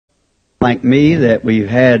like me that we've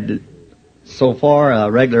had so far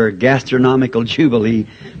a regular gastronomical jubilee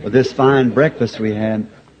with this fine breakfast we had.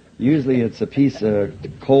 Usually it's a piece of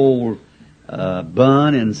cold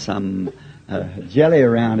bun and some jelly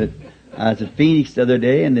around it. I was at Phoenix the other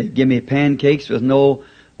day and they give me pancakes with no,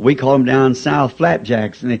 we call them down south,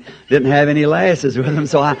 flapjacks, and they didn't have any lasses with them,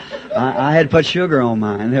 so I had to put sugar on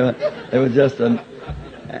mine. It was just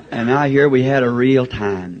and now here we had a real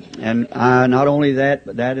time. And not only that,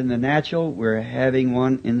 but that in the natural, we're having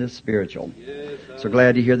one in the spiritual. So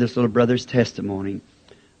glad to hear this little brother's testimony.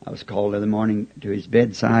 I was called the other morning to his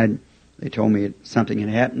bedside. They told me something had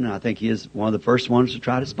happened. I think he is one of the first ones to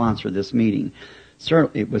try to sponsor this meeting.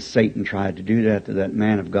 Certainly it was Satan tried to do that to that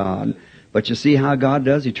man of God. But you see how God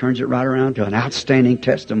does? He turns it right around to an outstanding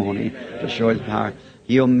testimony to show His power.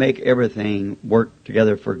 He'll make everything work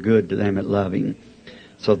together for good to them that love Him.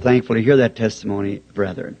 So thankful to hear that testimony,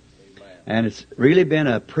 brethren. And it's really been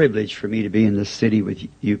a privilege for me to be in this city with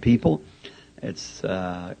you people. It's,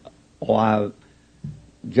 I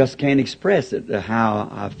just can't express it, how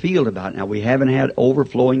I feel about it. Now, we haven't had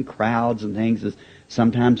overflowing crowds and things as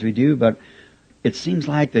sometimes we do, but it seems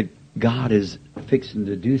like that God is fixing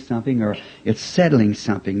to do something, or it's settling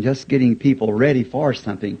something, just getting people ready for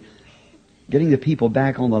something, getting the people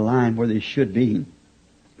back on the line where they should be.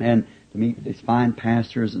 And to meet these fine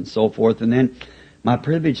pastors and so forth. And then my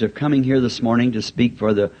privilege of coming here this morning to speak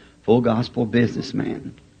for the Full Gospel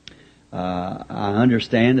Businessman. I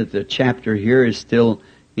understand that the chapter here is still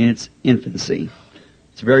in its infancy.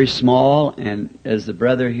 It's very small, and as the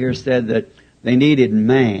brother here said, that they needed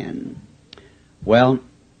man. Well,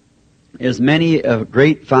 as many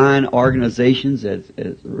great fine organizations as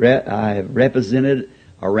I have represented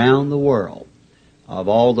around the world, of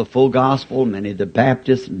all the Full Gospel, many of the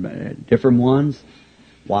Baptists, different ones,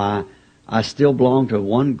 why, I still belong to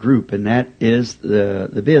one group, and that is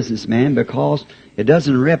the businessman, because it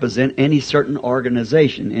doesn't represent any certain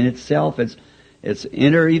organization. In itself, it's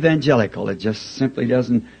inter-evangelical. It just simply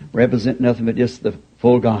doesn't represent nothing but just the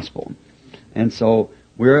Full Gospel. And so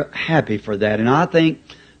we're happy for that. And I think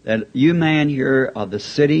that you man here of the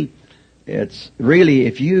city, it's really,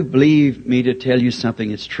 if you believe me to tell you something,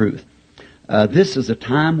 it's truth. This is a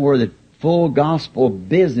time where the Full Gospel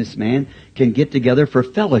businessman can get together for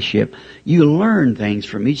fellowship. You learn things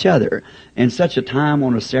from each other. And such a time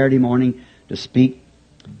on a Saturday morning to speak,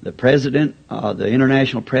 the president, the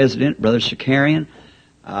international president, Brother Shakarian,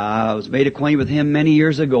 I was made acquainted with him many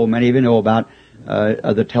years ago. Many of you know about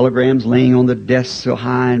the telegrams laying on the desk so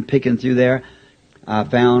high and picking through there. I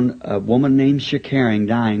found a woman named Shakarian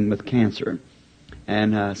dying with cancer.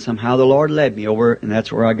 And somehow the Lord led me over, and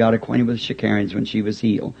that's where I got acquainted with Shakarians when she was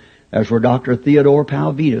healed. That's where Dr. Theodore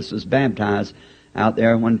Palvitas was baptized out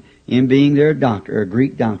there, when him being their doctor, a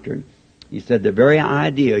Greek doctor. He said, the very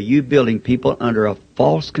idea of you building people under a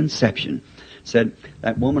false conception. Said,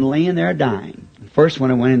 that woman laying there dying. First,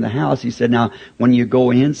 when I went in the house, he said, now, when you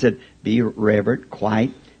go in, said, be reverent,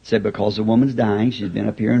 quiet. Said, because the woman's dying. She's been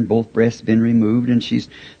up here and both breasts been removed, and she's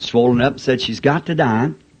swollen up. Said, she's got to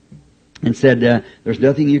die. And said, there's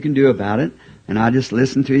nothing you can do about it. And I just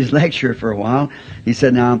listened to his lecture for a while. He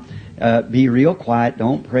said, now, be real quiet.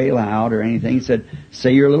 Don't pray loud or anything. He said,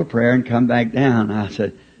 say your little prayer and come back down. I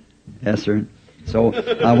said, yes, sir. So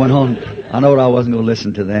I went on. I know I wasn't going to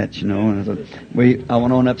listen to that, you know. And I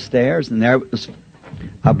went on upstairs, and there was,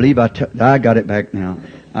 I believe I got it back now.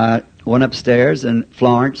 I went upstairs, and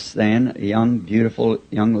Florence, then, a young, beautiful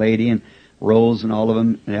young lady, and Rose and all of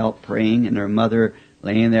them knelt praying, and their mother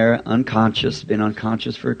laying there unconscious, been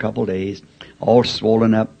unconscious for a couple of days, all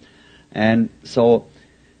swollen up. And so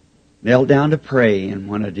knelt down to pray, and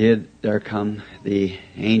when I did, there come the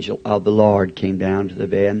angel of the Lord came down to the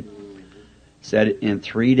bed, said in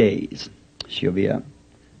 3 days she'll be up.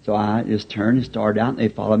 So I just turned and started out, and they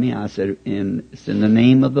followed me. I said, it's in the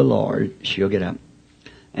name of the Lord, she'll get up.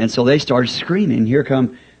 And so they started screaming. Here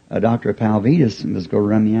come Dr. Palvitas, and was going to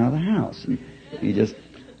run me out of the house. And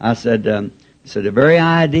I said, the very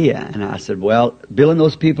idea. And I said, well, building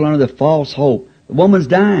those people under the false hope. The woman's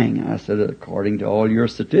dying. I said, according to all your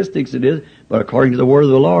statistics it is, but according to the word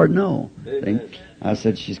of the Lord, no. I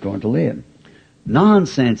said, she's going to live.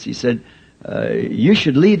 Nonsense. He said, you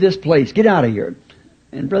should leave this place. Get out of here.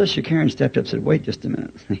 And Brother Shakarian stepped up and said, wait just a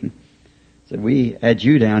minute. Said, we had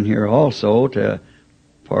you down here also for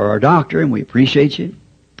our doctor, and we appreciate you.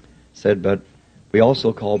 Said, but we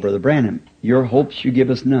also call Brother Branham. Your hopes you give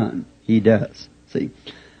us none. He does. See?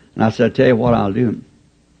 And I said, I tell you what I'll do.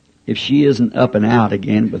 If she isn't up and out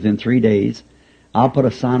again within 3 days, I'll put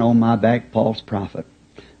a sign on my back, false prophet.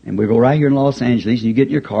 And we go right here in Los Angeles, and you get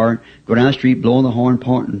in your car, go down the street, blowing the horn,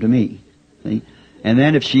 pointing to me. See? And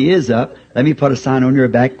then if she is up, let me put a sign on your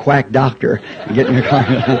back, quack doctor, and get in your car.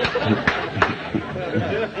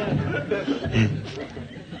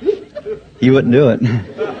 He wouldn't do it.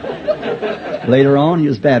 Later on, he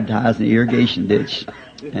was baptized in the irrigation ditch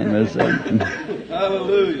and was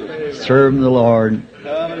serving the Lord.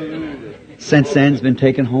 Hallelujah. Since then, he's been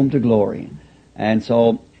taken home to glory. And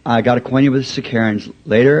so I got acquainted with the Sicarans.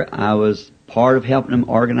 Later, I was part of helping them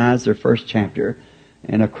organize their first chapter.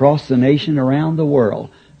 And across the nation, around the world,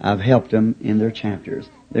 I've helped them in their chapters.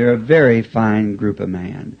 They're a very fine group of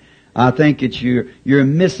men. I think that you're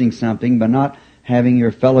missing something by not having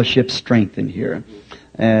your fellowship strengthened here.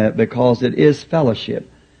 Because it is fellowship.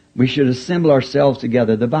 We should assemble ourselves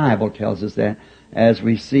together. The Bible tells us that as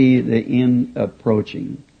we see the end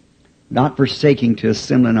approaching. Not forsaking to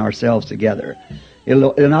assembling ourselves together.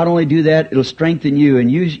 It'll not only do that, it'll strengthen you,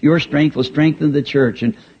 and your strength will strengthen the church.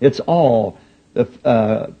 And it's all. The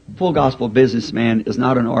full gospel businessman is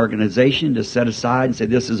not an organization to set aside and say,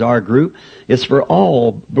 this is our group. It's for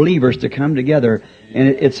all believers to come together, and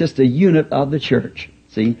it's just a unit of the church.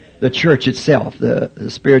 See? The church itself, the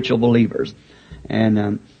spiritual believers.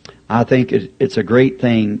 And I think it's a great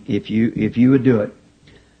thing if you would do it.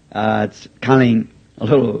 It's kind of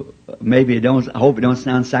a little, I hope it don't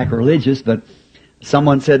sound sacrilegious, but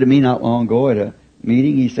someone said to me not long ago at a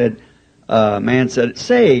meeting, he said, man said,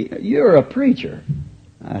 say, you're a preacher.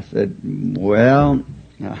 I said, well,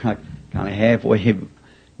 kind of halfway,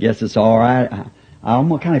 guess it's all right.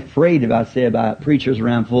 I'm kind of afraid about preachers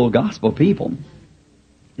around full gospel people.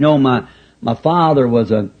 You know, my father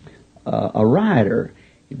was a rider.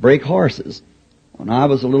 He'd break horses. When I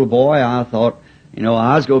was a little boy, I thought,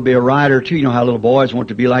 I was going to be a rider too. You know how little boys want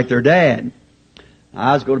to be like their dad.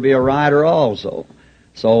 I was going to be a rider also.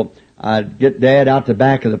 So I'd get Dad out the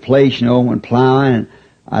back of the place, when plowing, and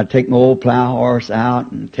I'd take my old plow horse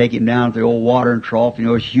out and take him down to the old watering trough,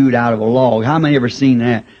 shoot out of a log. How many ever seen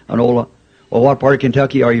that? Well, what part of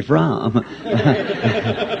Kentucky are you from?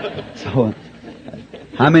 So,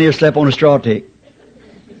 how many ever slept on a straw tick?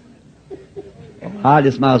 I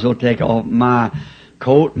just might as well take off my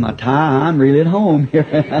coat, my tie. I'm really at home here.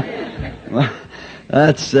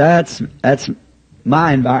 That's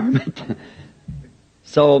my environment.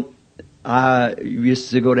 So I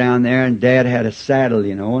used to go down there, and Dad had a saddle,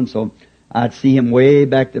 and so I'd see him way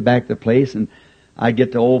back to the place, and I'd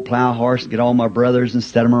get the old plow horse and get all my brothers and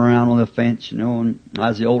set them around on the fence, and I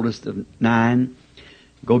was the oldest of 9.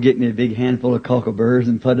 Go get me a big handful of cockleburrs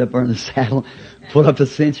and put it up on the saddle, pull up the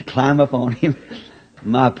cinch, climb up on him.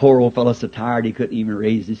 My poor old fellow so tired he couldn't even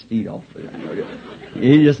raise his feet off it.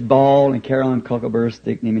 He just bawled and carry on cockleburrs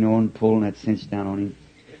sticking him, and pulling that cinch down on him.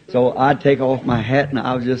 So I'd take off my hat, and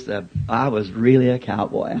I was really a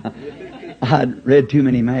cowboy. I'd read too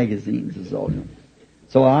many magazines, is all.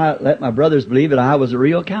 So I let my brothers believe that I was a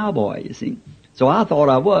real cowboy, you see. So I thought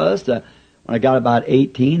I was. When I got about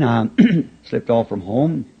 18, I slipped off from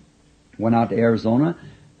home, went out to Arizona.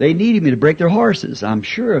 They needed me to break their horses. I'm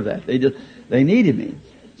sure of that. They needed me.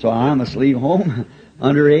 So I must leave home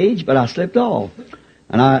underage, but I slipped off.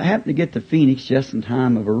 And I happened to get to Phoenix just in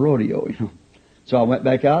time of a rodeo, So I went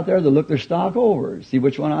back out there to look their stock over, see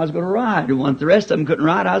which one I was going to ride. And once the rest of them couldn't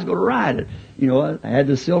ride, I was going to ride it. I had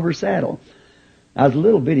the silver saddle. I was a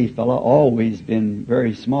little bitty fella, always been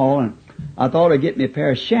very small, and I thought I'd get me a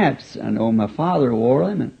pair of chaps. I know my father wore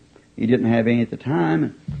them, and he didn't have any at the time.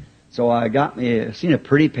 And so I seen a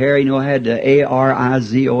pretty pair, I had the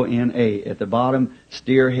Arizona at the bottom,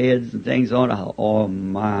 steer heads and things on it. I thought, oh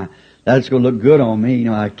my, that's going to look good on me.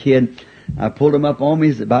 A kid. I pulled them up on me.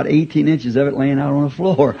 It's about 18 inches of it laying out on the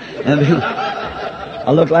floor.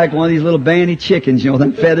 I looked like one of these little banty chickens,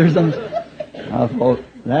 them feathers. I thought,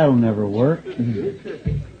 that'll never work.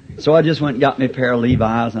 So I just went and got me a pair of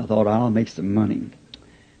Levi's, and I thought, I'll make some money.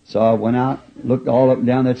 So I went out, looked all up and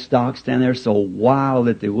down that stock, stand there so wild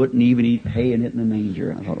that they wouldn't even eat hay and it in the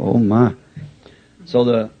manger. I thought, oh my. So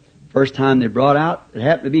the first time they brought out, it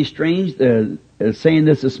happened to be strange. Saying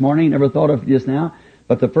this morning, never thought of it just now.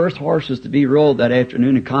 But the first horses to be rolled that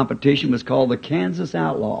afternoon in competition was called the Kansas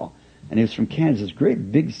Outlaw. And he was from Kansas.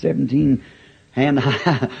 Great big 17-hand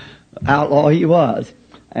high outlaw he was.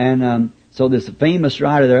 And so this famous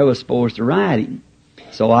rider there was supposed to ride him.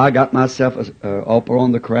 So I got myself up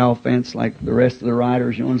on the corral fence like the rest of the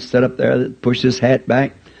riders, and set up there, pushed his hat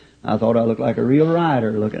back. I thought I looked like a real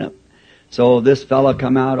rider looking up. So this fella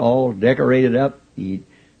come out all decorated up. When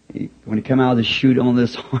he come out of the chute on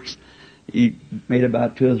this horse, he made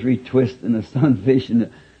about 2 or 3 twists in the sunfish,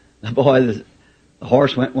 and the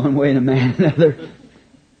horse went one way and the man another.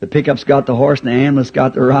 The pickup's got the horse and the ambulance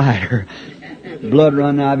got the rider. Blood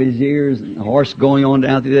running out of his ears, and the horse going on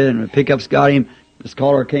down through there, and the pickup's got him. This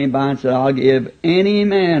caller came by and said, I'll give any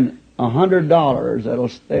man $100 that'll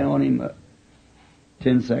stay on him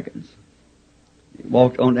 10 seconds. He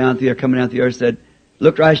walked on down through there, coming down through there, said,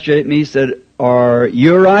 looked right straight at me, said, are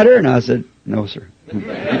you a writer? And I said, no, sir.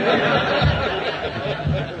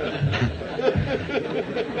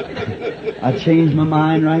 I changed my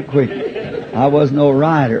mind right quick. I was no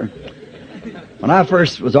writer. When I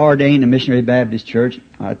first was ordained in Missionary Baptist Church,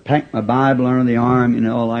 I packed my Bible under the arm,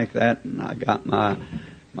 like that, and I got my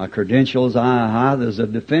credentials. I was a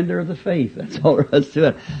defender of the faith. That's all there was to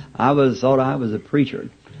it. Thought I was a preacher.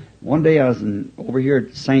 One day I was over here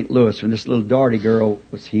at St. Louis when this little Darty girl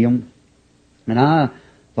was healed, and I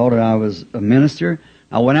thought I was a minister.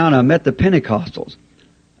 I went out and I met the Pentecostals.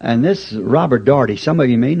 And this Robert Darty, some of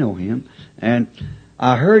you may know him, and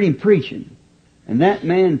I heard him preaching. And that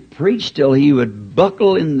man preached till he would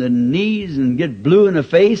buckle in the knees and get blue in the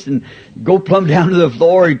face and go plumb down to the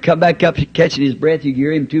floor and come back up catching his breath. You could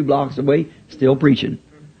hear him 2 blocks away, still preaching.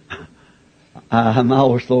 I'm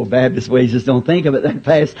always slow Baptist ways, just don't think of it that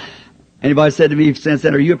fast. Anybody said to me since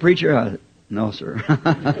then, are you a preacher? I said, no, sir.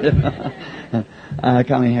 I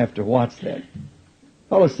kind of have to watch that. A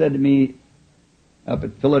fellow said to me, up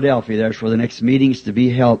at Philadelphia, there's where the next meeting's to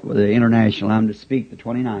be held with the International. I'm to speak the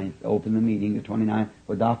 29th, open the meeting the 29th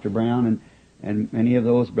with Dr. Brown and many of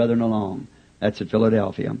those brethren along. That's at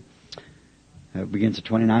Philadelphia. It begins the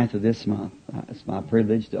 29th of this month. It's my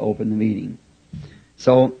privilege to open the meeting.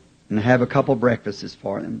 So, and have a couple breakfasts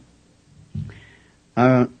for them.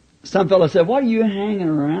 Some fellow said, what are you hanging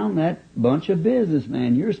around that bunch of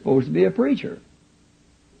businessmen? You're supposed to be a preacher.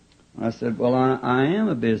 I said, well, I am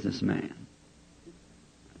a businessman.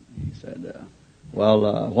 He said,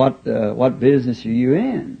 what business are you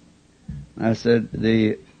in? I said,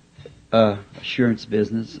 the assurance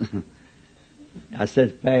business. I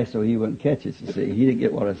said fast so he wouldn't catch it, you see. He didn't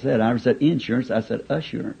get what I said. I said insurance. I said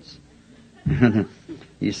assurance.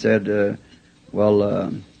 He said,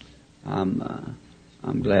 I'm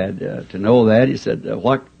glad to know that. He said,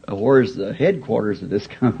 where's the headquarters of this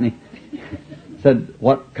company? He said,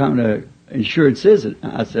 what kind of insurance is it?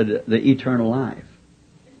 I said, the eternal life.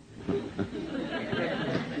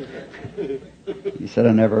 He said,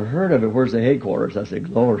 I never heard of it. Where's the headquarters? I said,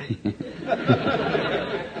 glory.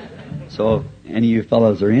 So, any of you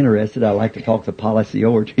fellows are interested, I'd like to talk the policy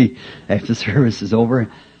over to you after the service is over.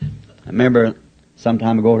 I remember some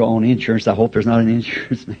time ago to own insurance. I hope there's not an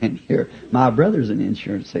insurance man here. My brother's an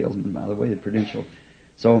insurance salesman, by the way, the Prudential.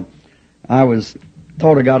 So,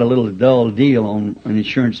 thought I got a little dull deal on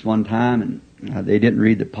insurance one time, and they didn't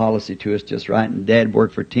read the policy to us just right. And Dad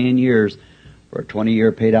worked for 10 years for a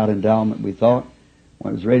 20-year paid-out endowment, we thought.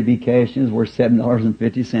 When it was ready to be cashed in, it was worth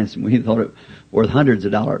 $7.50, and we thought it was worth hundreds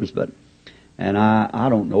of dollars. And I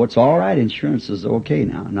don't know. It's all right. Insurance is okay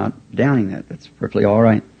now. I'm not downing that. That's perfectly all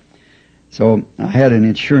right. So I had an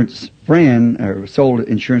insurance friend, or sold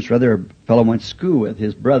insurance rather, a fellow went to school with.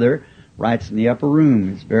 His brother writes in the upper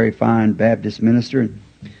room. He's a very fine Baptist minister.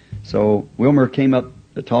 So Wilmer came up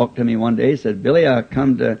to talk to me one day. He said, Billy, I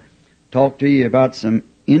come to talk to you about some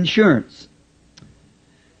insurance.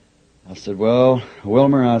 I said, well,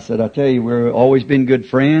 Wilmer, I said, I tell you, we've always been good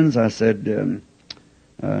friends. I said, and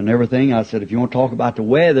everything. I said, if you want to talk about the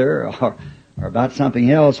weather or about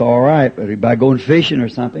something else, all right. But by going fishing or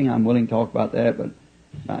something, I'm willing to talk about that.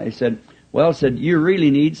 But he said, well, you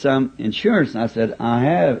really need some insurance. And I said, I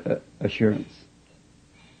have assurance.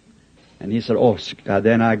 And he said, oh,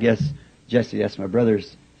 then I guess, Jesse, that's my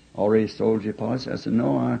brother's already sold you a policy. I said,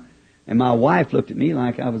 no. And my wife looked at me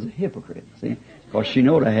like I was a hypocrite, see, because she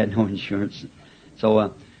knowed I had no insurance.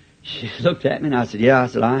 So she looked at me and I said, yeah. I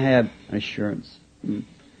said, I have assurance.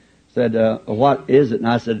 Said, what is it? And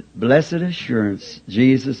I said, blessed assurance,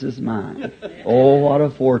 Jesus is mine. Oh, what a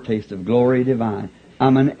foretaste of glory divine.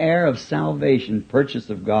 I'm an heir of salvation, purchased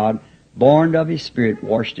of God, born of His Spirit,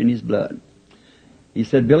 washed in His blood. He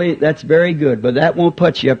said, Billy, that's very good, but that won't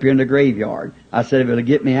put you up here in the graveyard. I said, it'll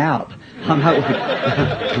get me out. I'm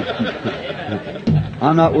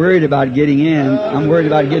not worried about getting in. I'm worried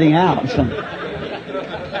about getting out.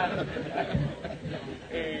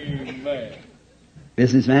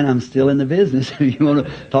 Businessman, I'm still in the business. If you want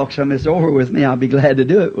to talk some of this over with me, I'll be glad to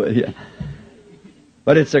do it with you.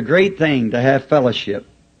 But it's a great thing to have fellowship.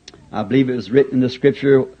 I believe it was written in the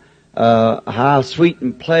Scripture, how sweet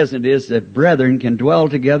and pleasant it is that brethren can dwell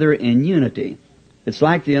together in unity. It's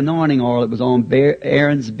like the anointing oil that was on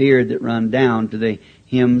Aaron's beard that run down to the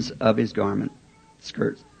hems of his garment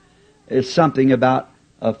skirts. It's something about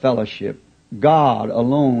a fellowship. God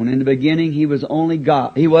alone. In the beginning, He was only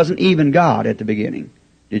God. He wasn't even God at the beginning.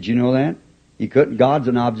 Did you know that? He couldn't. God's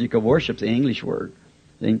an object of worship, the English word.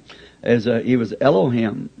 See? He was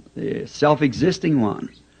Elohim, the self-existing one.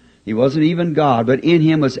 He wasn't even God, but in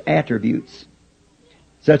Him was attributes,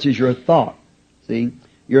 such as your thought. See,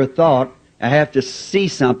 your thought, I have to see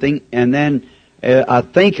something, and then I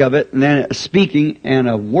think of it, and then speaking, and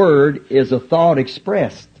a word is a thought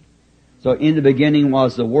expressed. So in the beginning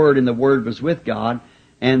was the Word, and the Word was with God,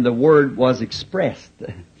 and the Word was expressed,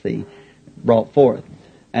 see, brought forth.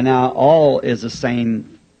 And now all is the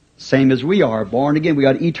same as we are, born again. We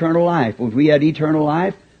got eternal life. If we had eternal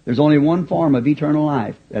life, there's only one form of eternal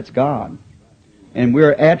life. That's God. And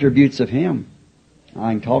we're attributes of Him.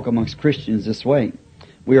 I can talk amongst Christians this way.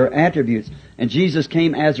 We are attributes. And Jesus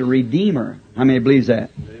came as a Redeemer. How many believes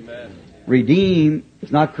that? Amen. Redeem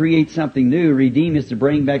is not create something new. Redeem is to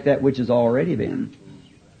bring back that which has already been.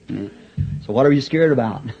 So what are you scared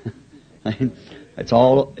about? It's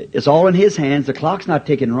all in His hands. The clock's not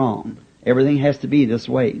ticking wrong. Everything has to be this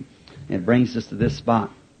way. And it brings us to this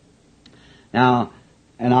spot. Now,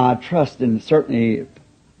 and I trust and certainly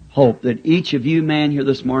hope that each of you man here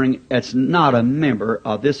this morning that's not a member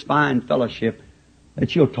of this fine fellowship,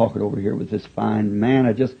 that you'll talk it over here with this fine man.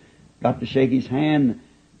 I just got to shake his hand,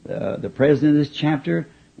 the president of this chapter,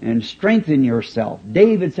 and strengthen yourself.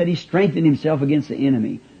 David said he strengthened himself against the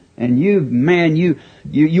enemy. And you, man, you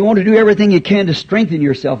want to do everything you can to strengthen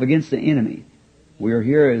yourself against the enemy. We're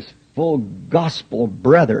here as full gospel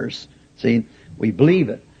brothers. See, we believe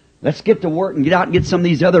it. Let's get to work and get out and get some of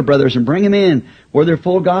these other brothers and bring them in, whether they're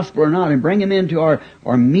full gospel or not, and bring them into our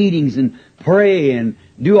meetings and pray and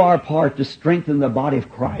do our part to strengthen the body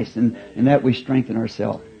of Christ, and that we strengthen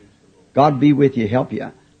ourselves. God be with you, help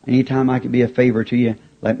you. Anytime I can be a favor to you,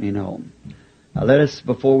 let me know. Now let us,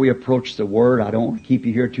 before we approach the Word, I don't want to keep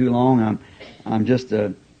you here too long. I'm just,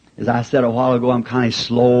 as I said a while ago, I'm kind of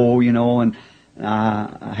slow, and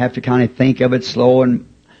I have to kind of think of it slow,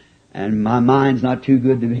 and my mind's not too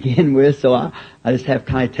good to begin with, so I just have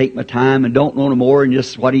to kind of take my time and don't know no more, and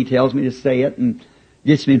just what He tells me to say it, and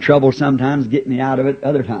gets me in trouble sometimes, get me out of it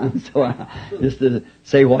other times, so just to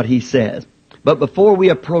say what He says. But before we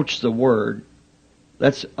approach the Word,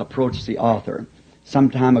 let's approach the author. Some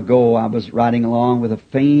time ago, I was riding along with a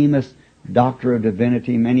famous doctor of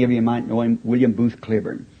divinity. Many of you might know him, William Booth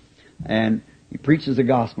Cliburn. And he preaches the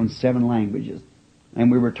gospel in 7 languages.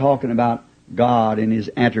 And we were talking about God and His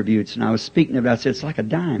attributes. And I was speaking of it. I said, it's like a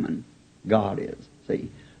diamond, God is. See?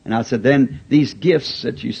 And I said, then these gifts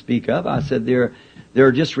that you speak of, I said,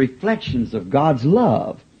 they're just reflections of God's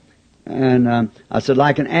love. And I said,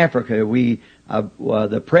 like in Africa,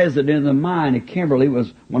 the president of the mine at Kimberly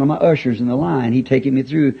was one of my ushers in the line. He taking me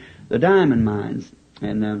through the diamond mines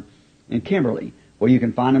in Kimberly. Well, you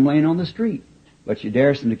can find them laying on the street, but you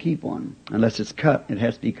dare them to keep one unless it's cut. It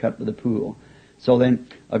has to be cut with a pool. So then,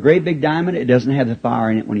 a great big diamond, it doesn't have the fire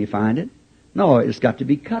in it when you find it. No, it's got to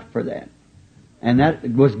be cut for that. And that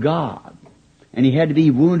was God. And He had to be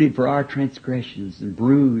wounded for our transgressions and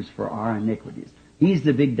bruised for our iniquities. He's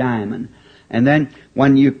the big diamond. And then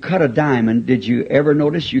when you cut a diamond, did you ever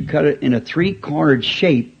notice you cut it in a 3-cornered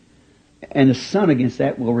shape, and the sun against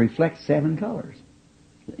that will reflect 7 colors.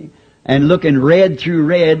 See? And looking red through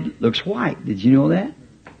red looks white. Did you know that?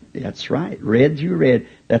 That's right. Red through red.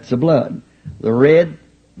 That's the blood. The red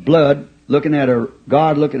blood, God looking at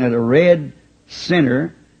a red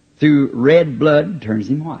sinner through red blood turns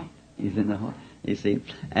him white. He's in the heart. You see?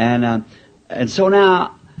 And so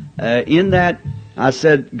now, in that, I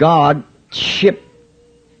said, God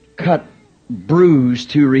cut, bruised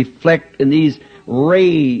to reflect in these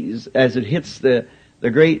rays as it hits the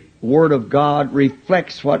great Word of God,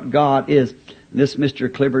 reflects what God is. And this Mr.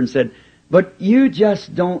 Cliburn said, but you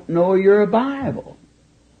just don't know your Bible.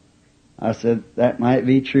 I said, that might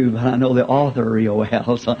be true, but I know the author real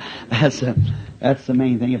well. So that's the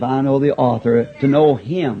main thing. If I know the author, to know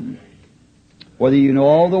Him. Whether you know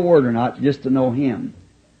all the Word or not, just to know Him.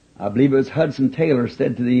 I believe it was Hudson Taylor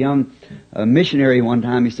said to the young missionary one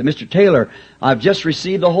time, he said, Mr. Taylor, I've just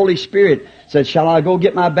received the Holy Spirit. Said, shall I go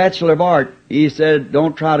get my Bachelor of Art? He said,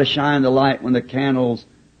 don't try to shine the light when the candle's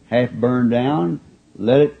half burned down.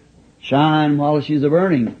 Let it shine while she's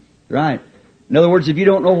a-burning. Right. In other words, if you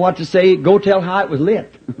don't know what to say, go tell how it was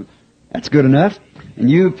lit. That's good enough. And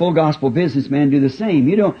you, full gospel businessman, do the same.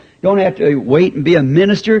 You don't have to wait and be a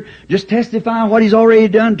minister. Just testify what He's already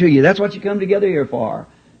done to you. That's what you come together here for.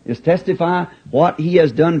 Is testify what He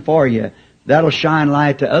has done for you. That'll shine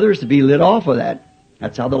light to others to be lit off of that.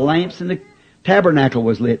 That's how the lamps in the tabernacle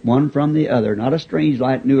was lit, one from the other. Not a strange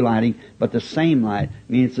light, new lighting, but the same light.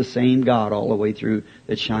 Means it's the same God all the way through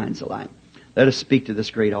that shines the light. Let us speak to this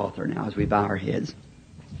great author now as we bow our heads.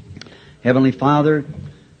 Heavenly Father,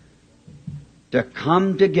 to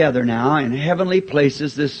come together now in heavenly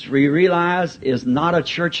places. This we realize is not a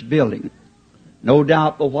church building. No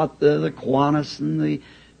doubt but what the Kiwanis and the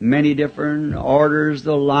many different orders,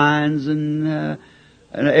 the lines and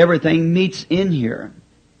everything meets in here.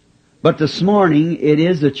 But this morning it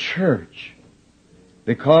is a church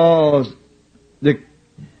because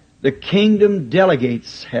the kingdom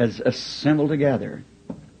delegates has assembled together.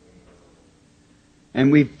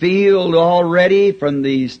 And we feel already from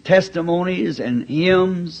these testimonies and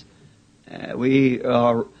hymns, we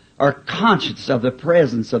are conscious of the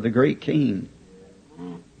presence of the great King.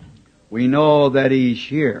 We know that He's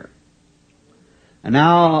here. And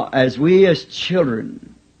now, as we as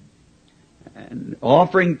children, and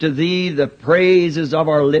offering to Thee the praises of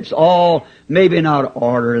our lips, all maybe not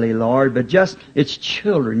orderly, Lord, but just it's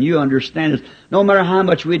children. You understand us. No matter how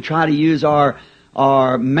much we try to use our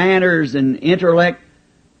manners and intellect,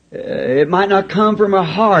 it might not come from our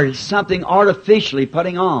heart. It's something artificially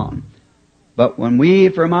putting on. But when we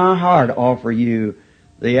from our heart offer You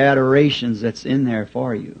the adorations that's in there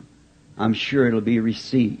for You, I'm sure it'll be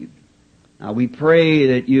received. Now we pray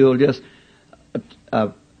that You'll just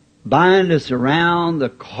bind us around the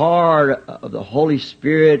cord of the Holy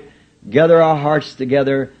Spirit, gather our hearts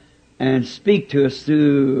together, and speak to us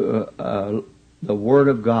through the Word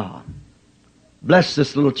of God. Bless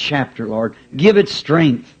this little chapter, Lord. Give it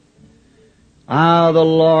strength. Ah, the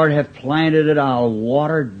Lord hath planted it. I'll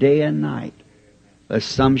water day and night, lest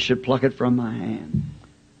some should pluck it from my hand.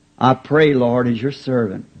 I pray, Lord, as Your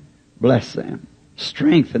servant, bless them.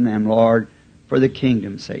 Strengthen them, Lord, for the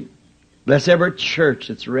kingdom's sake. Bless every church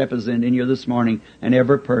that's represented in Here this morning and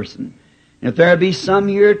every person. And if there be some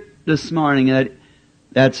here this morning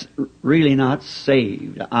that's really not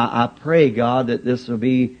saved, I pray, God, that this will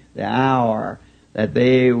be the hour that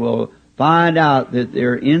they will find out that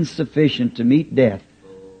they're insufficient to meet death,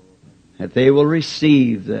 that they will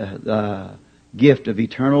receive the gift of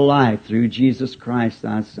eternal life through Jesus Christ,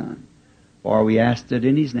 Thy Son. For we asked it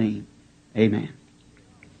in His name. Amen.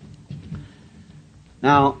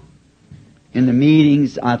 Now, in the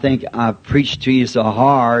meetings, I think I've preached to you so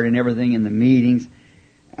hard and everything in the meetings.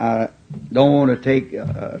 I don't want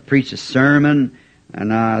to preach a sermon,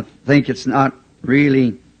 and I think it's not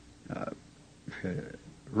really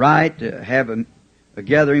right to have a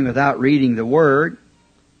gathering without reading the Word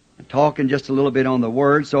and talking just a little bit on the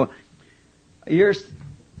Word. So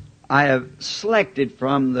I have selected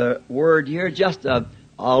from the Word here just a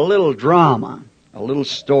little drama, a little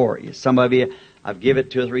story. Some of you, I've given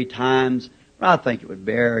it 2 or 3 times. I think it would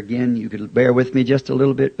bear, again, you could bear with me just a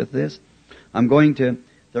little bit with this. I'm going to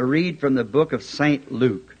read from the book of St.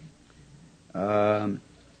 Luke,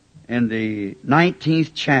 in the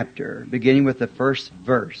 19th chapter, beginning with the first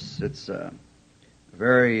verse. It's a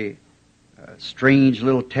very strange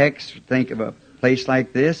little text. Think of a place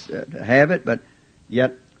like this to have it, but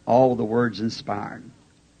yet all the words inspired,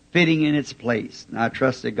 fitting in its place. And I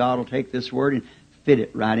trust that God will take this word and fit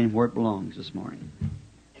it right in where it belongs this morning.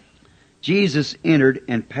 Jesus entered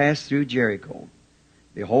and passed through Jericho.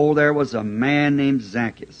 Behold, there was a man named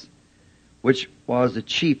Zacchaeus, which was the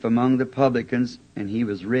chief among the publicans, and he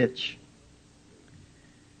was rich.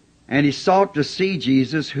 And he sought to see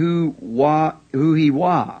Jesus, who he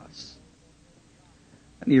was.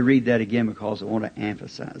 Let me read that again because I want to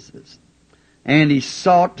emphasize this. And he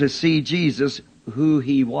sought to see Jesus, who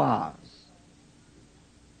He was.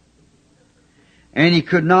 And he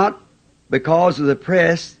could not because of the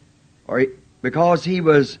press, or because he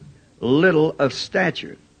was little of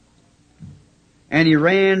stature. And he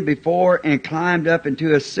ran before and climbed up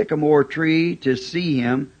into a sycamore tree to see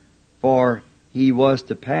Him, for he was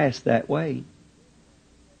to pass that way.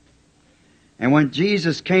 And when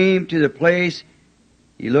Jesus came to the place,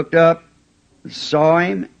 he looked up, saw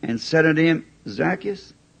him, and said unto him,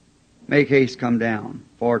 Zacchaeus, make haste, come down,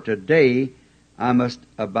 for today I must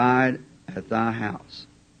abide at thy house.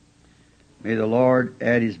 May the Lord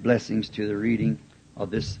add His blessings to the reading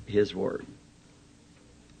of this His Word.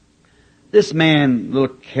 This man,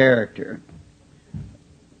 little character,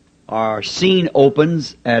 our scene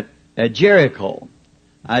opens at Jericho.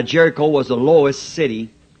 Jericho was the lowest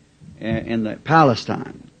city in the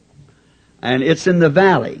Palestine, and it's in the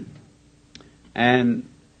valley, and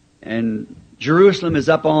Jerusalem is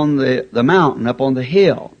up on the mountain, up on the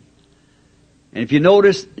hill. And if you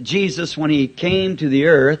notice, Jesus, when He came to the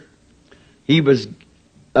earth, He was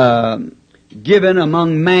given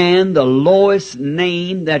among man the lowest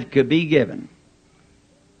name that could be given.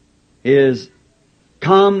 He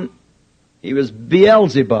was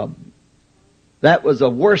Beelzebub. That was the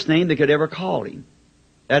worst name they could ever call Him.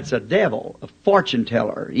 That's a devil, a fortune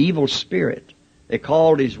teller, evil spirit. They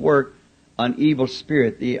called His work an evil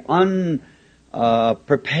spirit, the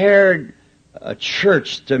unprepared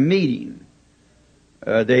church to meet him.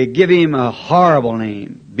 They give him a horrible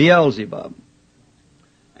name, Beelzebub.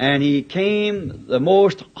 And he came the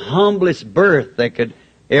most humblest birth that could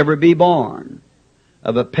ever be born,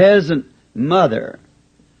 of a peasant mother,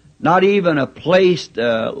 not even a place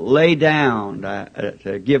to lay down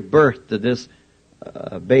to give birth to this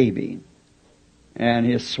baby. And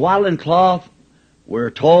his swaddling cloth, we're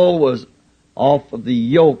told, was off of the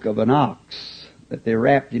yoke of an ox that they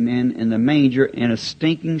wrapped him in the manger in a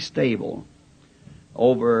stinking stable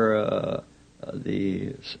over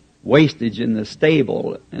the wastage in the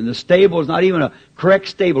stable. And the stable is not even a correct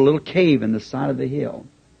stable, a little cave in the side of the hill.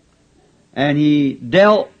 And he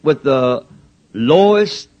dealt with the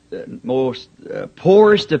lowest, most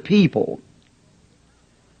poorest of people.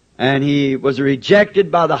 And he was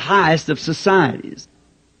rejected by the highest of societies.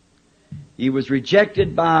 He was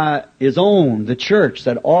rejected by his own, the church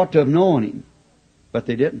that ought to have known him. But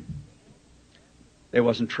they didn't. They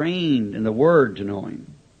wasn't trained in the Word to know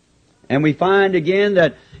him. And we find again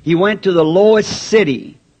that he went to the lowest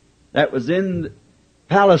city that was in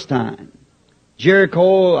Palestine.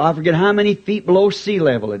 Jericho, I forget how many feet below sea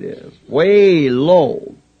level it is. Way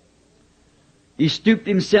low. He stooped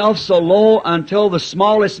himself so low until the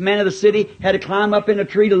smallest men of the city had to climb up in a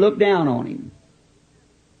tree to look down on him.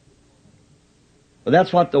 But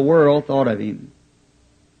that's what the world thought of him.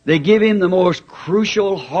 They give him the most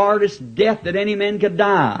crucial, hardest death that any man could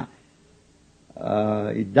die.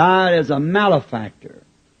 He died as a malefactor.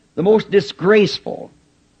 The most disgraceful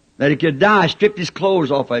that he could die. Stripped his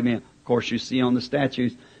clothes off of him. Of course, you see on the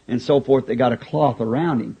statues and so forth, they got a cloth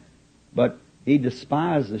around him. But he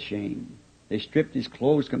despised the shame. They stripped his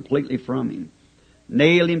clothes completely from him.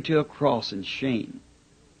 Nailed him to a cross in shame.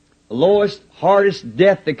 The lowest, hardest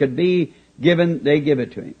death that could be given, they give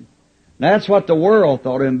it to him. That's what the world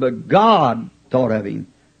thought of him, but God thought of him.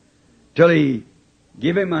 Till He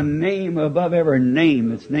give him a name above every name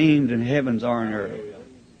that's named in heavens or on earth.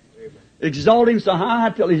 Exalt him so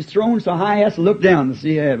high till He's thrown so high he has to look down to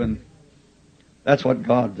see heaven. That's what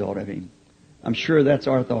God thought of him. I'm sure that's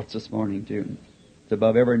our thoughts this morning too. It's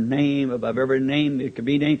above every name it could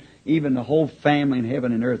be named. Even the whole family in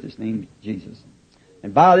heaven and earth is named Jesus.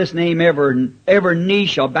 And by this name every knee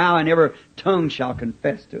shall bow and every tongue shall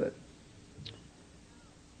confess to it.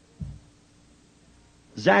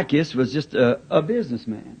 Zacchaeus was just a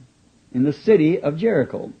businessman in the city of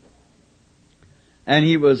Jericho. And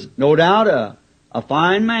he was no doubt a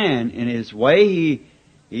fine man in his way.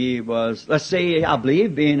 He was, let's say, I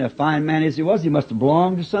believe, being a fine man as he was, he must have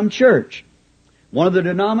belonged to some church. One of the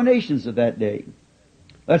denominations of that day.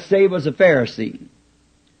 Let's say he was a Pharisee.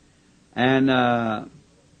 And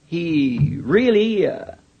he really,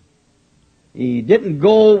 he didn't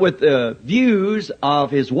go with the views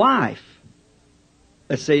of his wife.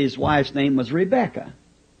 Let's say his wife's name was Rebecca.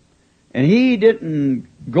 And he didn't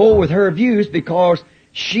go with her views because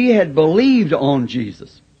she had believed on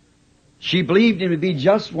Jesus. She believed him to be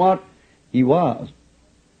just what he was,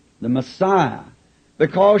 the Messiah,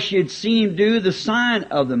 because she had seen him do the sign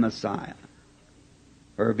of the Messiah.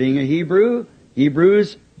 Her being a Hebrew,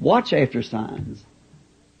 Hebrews watch after signs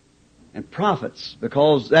and prophets,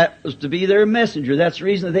 because that was to be their messenger. That's the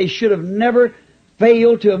reason that they should have never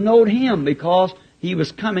failed to have known him, because he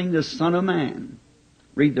was coming, the Son of Man.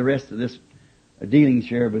 Read the rest of this dealings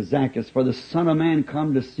here with Zacchaeus. For the Son of Man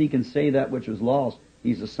come to seek and save that which was lost.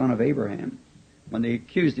 He's the son of Abraham. When they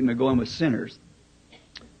accused him of going with sinners.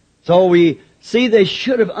 So we see they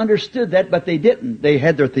should have understood that, but they didn't. They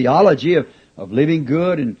had their theology of living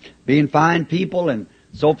good and being fine people and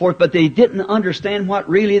so forth, but they didn't understand what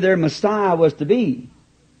really their Messiah was to be.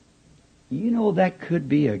 You know that could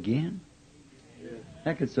be again.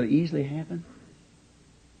 That could so easily happen.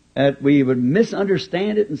 That we would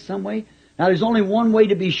misunderstand it in some way. Now there's only one way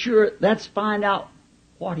to be sure. That's find out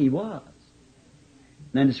what he was.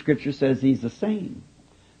 And then the Scripture says he's the same.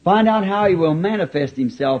 Find out how he will manifest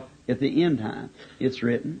himself at the end time. It's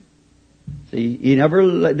written. See, he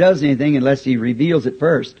never does anything unless he reveals it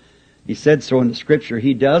first. He said so in the Scripture.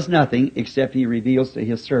 He does nothing except he reveals to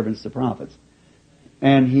his servants, the prophets.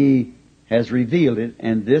 And he has revealed it,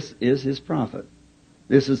 and this is his prophet.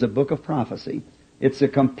 This is a book of prophecy. It's a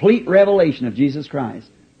complete revelation of Jesus Christ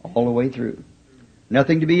all the way through.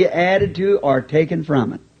 Nothing to be added to or taken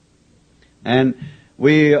from it. And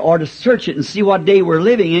we ought to search it and see what day we're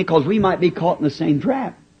living in, because we might be caught in the same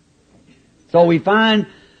trap. So we find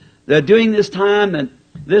that during this time, and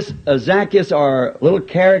this Zacchaeus, our little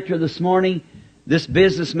character this morning, this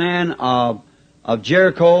businessman of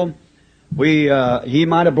Jericho, He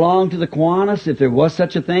might have belonged to the Kiwanis if there was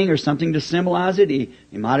such a thing or something to symbolize it. He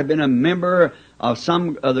might have been a member of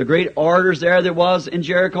some of the great orators there was in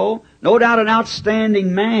Jericho. No doubt an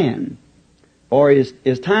outstanding man for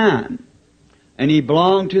his time. And he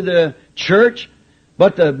belonged to the church.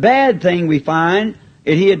 But the bad thing we find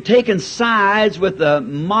is he had taken sides with the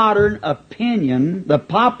modern opinion, the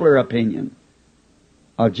popular opinion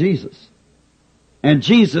of Jesus. And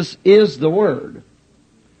Jesus is the Word.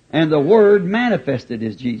 And the Word manifested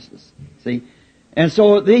is Jesus. See? And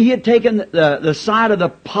so he had taken the side of the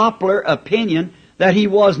popular opinion that he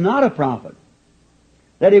was not a prophet.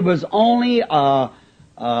 That he was only I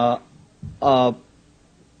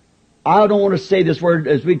don't want to say this word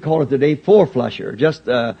as we call it today, four-flusher. Just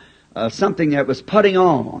something that was putting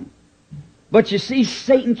on. But you see,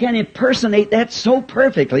 Satan can impersonate that so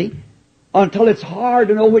perfectly until it's hard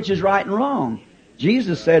to know which is right and wrong.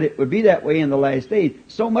 Jesus said it would be that way in the last days.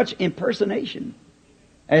 So much impersonation.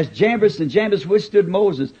 As Jambres and Jambres withstood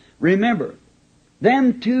Moses. Remember,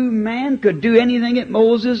 them two men could do anything that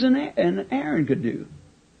Moses and Aaron could do.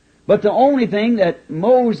 But the only thing that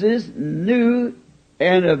Moses knew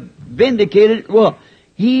and vindicated, well,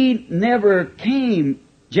 he never came,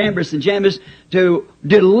 Jambres and Jambres, to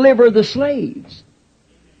deliver the slaves.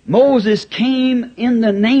 Moses came in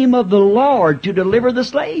the name of the Lord to deliver the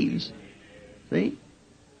slaves. See?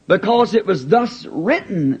 Because it was thus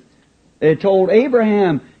written. It told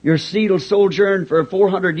Abraham, your seed will sojourn for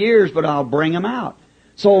 400 years, but I'll bring them out.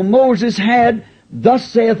 So Moses had, thus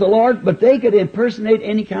saith the Lord, but they could impersonate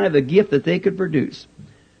any kind of a gift that they could produce.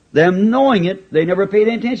 Them knowing it, they never paid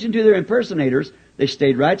any attention to their impersonators. They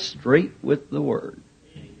stayed right straight with the Word.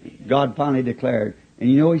 God finally declared. And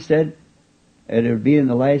you know, He said, and it would be in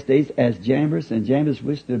the last days, as Jambres and Jambres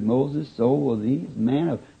withstood Moses, so will these men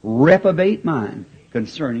of reprobate mind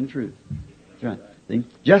concerning truth. That's right. See?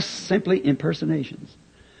 Just simply impersonations.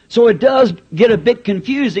 So it does get a bit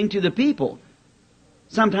confusing to the people.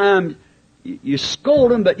 Sometimes you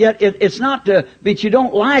scold them, but yet it's not but you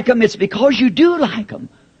don't like them, it's because you do like them.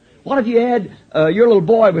 What if you had, your little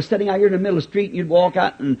boy was sitting out here in the middle of the street and you'd walk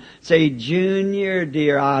out and say, Junior,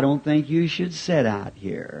 dear, I don't think you should sit out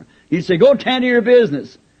here. You'd say, go tend to your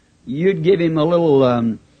business. You'd give him a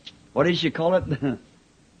little, what did you call it?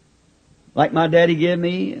 Like my daddy gave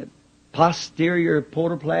me, posterior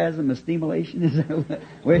protoplasm stimulation. Is that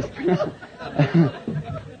what?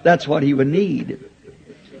 That's what he would need.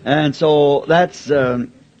 And so that's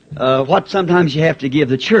what sometimes you have to give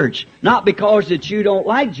the church. Not because that you don't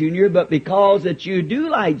like Junior, but because that you do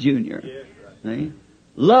like Junior. Yeah, right. See?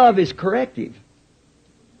 Love is corrective.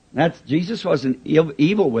 Jesus wasn't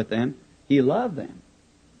evil with them. He loved them.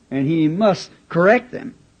 And He must correct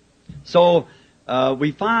them. So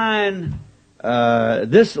we find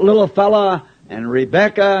this little fella and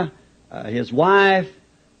Rebecca, his wife,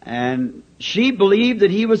 and she believed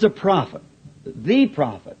that he was a prophet. The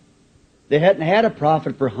prophet. They hadn't had a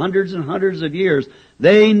prophet for hundreds and hundreds of years.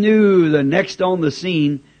 They knew the next on the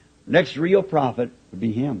scene, next real prophet would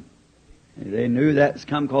be him. They knew that's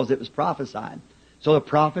come because it was prophesied. So the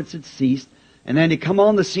prophets had ceased. And then he come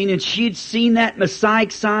on the scene and she'd seen that Messiah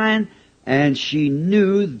sign and she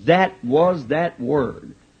knew that was that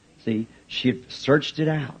word. See, she had searched it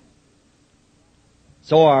out.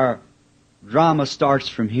 So our drama starts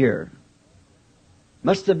from here.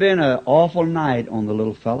 Must have been an awful night on the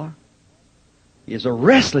little fella. It was a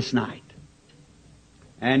restless night.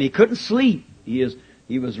 And he couldn't sleep. He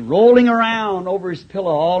was rolling around over his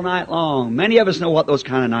pillow all night long. Many of us know what those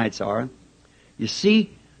kind of nights are. You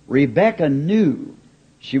see, Rebecca knew.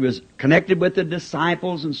 She was connected with the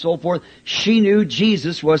disciples and so forth. She knew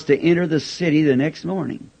Jesus was to enter the city the next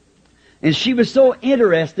morning. And she was so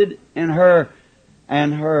interested in her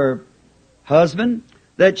and her husband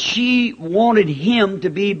that she wanted him to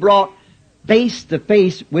be brought face to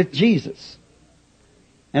face with Jesus.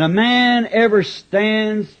 And a man ever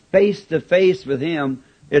stands face to face with Him,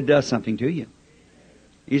 it does something to you.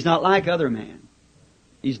 He's not like other men.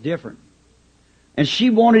 He's different. And she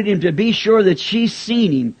wanted him to be sure that she's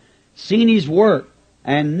seen him, seen his work,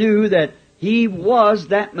 and knew that he was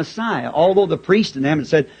that Messiah. Although the priest in them had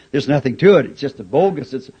said, there's nothing to it, it's just a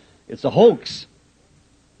bogus, it's a hoax.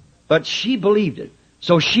 But she believed it.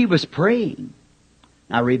 So she was praying.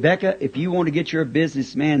 Now Rebecca, if you want to get your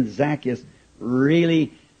businessman Zacchaeus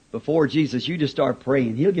really before Jesus, you just start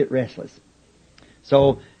praying. He'll get restless.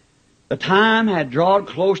 So the time had drawn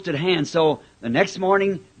close to hand. So the next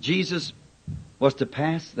morning, Jesus was to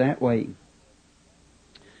pass that way.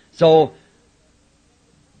 So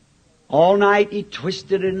all night he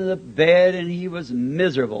twisted into the bed and he was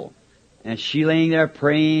miserable. And she laying there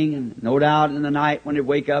praying, and no doubt in the night when he'd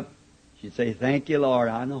wake up, She'd say, thank you, Lord.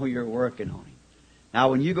 I know you're working on him.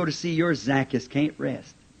 Now, when you go to see your Zacchaeus can't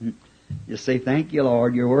rest, just say, thank you,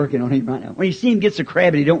 Lord. You're working on him right now. When you see him gets so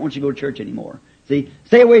crabby, he don't want you to go to church anymore. See,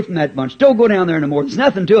 stay away from that bunch. Don't go down there anymore. There's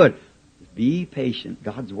nothing to it. Be patient.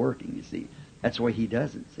 God's working, you see. That's the way he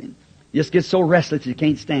does it, see. You just get so restless you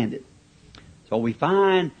can't stand it. So we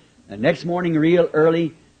find the next morning real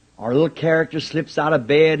early, our little character slips out of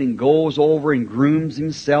bed and goes over and grooms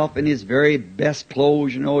himself in his very best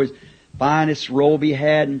clothes, you know, his finest robe he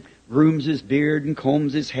had, and grooms his beard and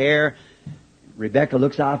combs his hair. Rebecca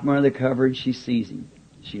looks out from under the cover and she sees him.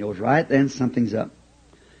 She knows right then something's up.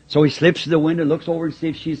 So he slips to the window, looks over and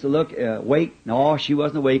sees if she's awake. No, she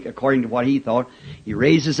wasn't awake, according to what he thought. He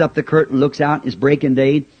raises up the curtain, looks out, it's breaking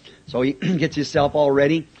day. So he gets himself all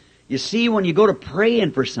ready. You see, when you go to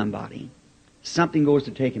praying for somebody, something goes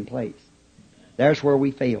to taking place. There's where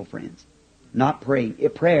we fail, friends. Not praying.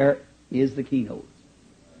 Prayer is the keynote.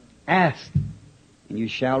 Ask, and you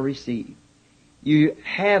shall receive. You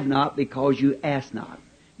have not because you ask not.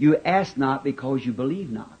 You ask not because you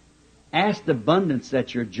believe not. Ask abundance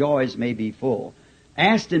that your joys may be full.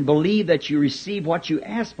 Ask and believe that you receive what you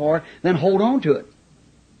ask for, then hold on to it.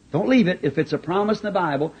 Don't leave it. If it's a promise in the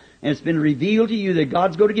Bible and it's been revealed to you that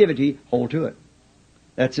God's going to give it to you, hold to it.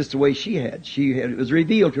 That's just the way she had. It was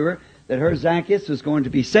revealed to her that her Zacchaeus was going to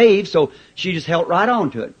be saved, so she just held right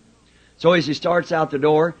on to it. So as he starts out the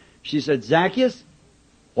door, she said, Zacchaeus,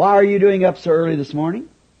 why are you doing up so early this morning?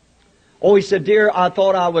 Oh, he said, dear, I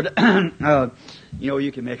thought I would,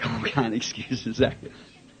 you can make all kind of excuses, Zacchaeus.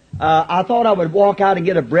 I thought I would walk out and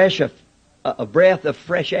get a breath of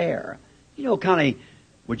fresh air. You know, kind of,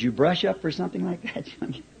 would you brush up for something like that?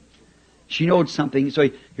 She knows something. So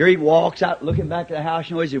here he walks out, looking back at the house.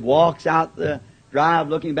 You know, as he walks out the drive,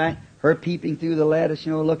 looking back, her peeping through the lattice,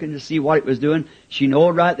 looking to see what it was doing. She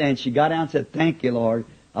knowed right then. She got down and said, thank you, Lord.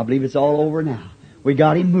 I believe it's all over now. We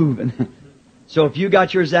got him moving. So if you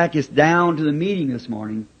got your Zacchaeus down to the meeting this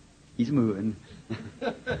morning, he's moving.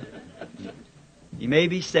 He may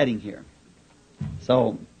be sitting here.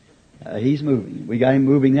 So he's moving. We got him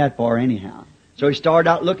moving that far anyhow. So he started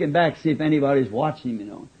out looking back to see if anybody's watching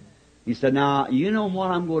him, He said, now, you know what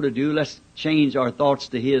I'm going to do? Let's change our thoughts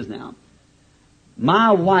to his now.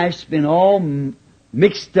 My wife's been all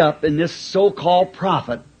mixed up in this so-called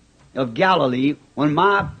prophet of Galilee when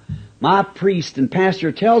my priest and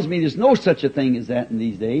pastor tells me there's no such a thing as that in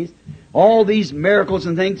these days. All these miracles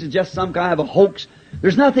and things is just some kind of a hoax.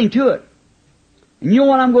 There's nothing to it. And you know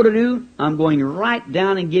what I'm going to do? I'm going right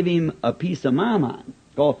down and give him a piece of my mind.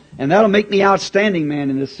 And that'll make me outstanding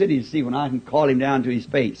man in the city to see when I can call him down to his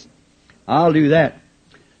face. I'll do that.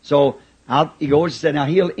 So he goes and said, now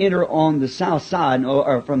he'll enter on the south side,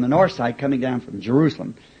 or from the north side, coming down from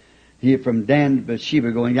Jerusalem. From Dan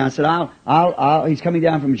Bathsheba going down. I said, he's coming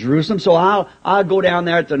down from Jerusalem, so I'll go down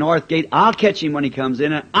there at the north gate. I'll catch him when he comes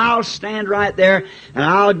in, and I'll stand right there, and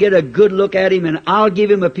I'll get a good look at him, and I'll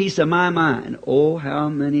give him a piece of my mind. Oh, how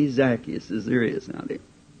many Zacchaeuses there is now there.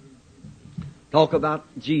 Talk about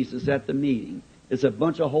Jesus at the meeting. It's a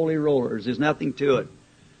bunch of holy rollers. There's nothing to it.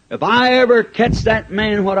 If I ever catch that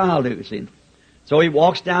man, what I'll do, see. So he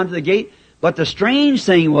walks down to the gate, but the strange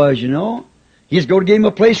thing was, he's going to give him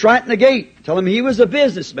a place right in the gate. Tell him he was a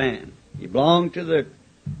businessman. He belonged to the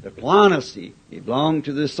Kiwanis. He belonged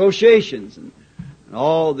to the associations and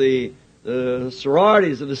all the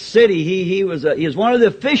sororities of the city. He was one of the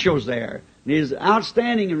officials there. And he was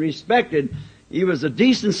outstanding and respected. He was a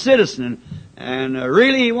decent citizen. And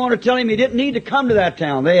really he wanted to tell him he didn't need to come to that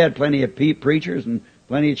town. They had plenty of preachers and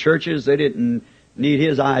plenty of churches. They didn't need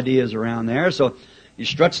his ideas around there. So he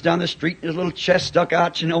struts down the street, his little chest stuck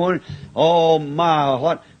out, and oh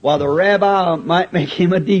my, while the rabbi might make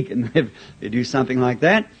him a deacon if they do something like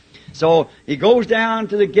that. So he goes down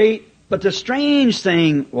to the gate, but the strange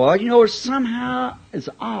thing was, somehow it's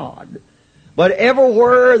odd. But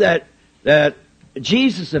everywhere that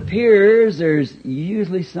Jesus appears, there's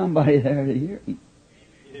usually somebody there to hear him.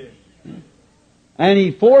 And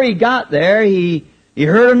before he got there, he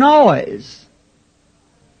heard a noise.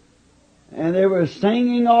 And they were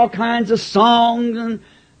singing all kinds of songs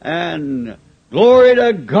and glory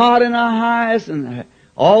to God in the highest, and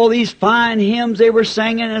all these fine hymns they were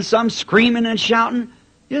singing, and some screaming and shouting.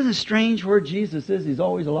 Isn't it strange where Jesus is? He's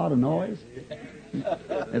always a lot of noise.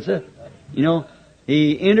 That's it.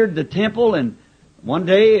 He entered the temple and one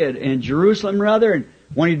day in Jerusalem, and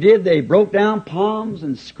when he did, they broke down palms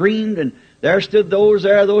and screamed, and there stood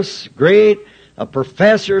those great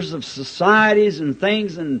professors of societies and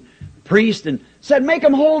things and priests, and said, make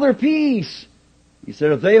them hold their peace. He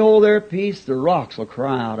said, if they hold their peace, the rocks will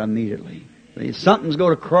cry out immediately. Something's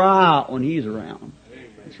going to cry out when he's around.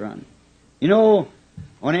 That's right. You know,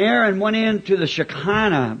 when Aaron went into the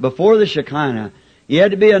Shekinah, before the Shekinah, he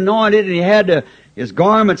had to be anointed, and his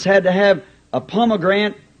garments had to have a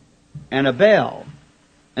pomegranate and a bell.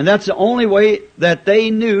 And that's the only way that they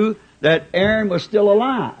knew that Aaron was still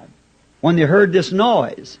alive, when they heard this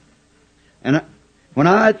noise. And when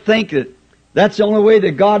I think that that's the only way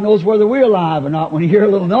that God knows whether we're alive or not, when you hear a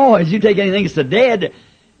little noise, you take anything that's dead,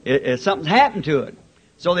 something's happened to it.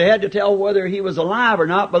 So they had to tell whether he was alive or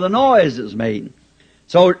not by the noise that was made.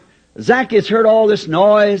 So Zacchaeus heard all this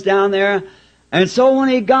noise down there, and so when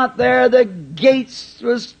he got there, the gates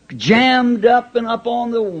was jammed up and up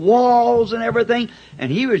on the walls and everything, and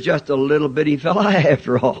he was just a little bitty fella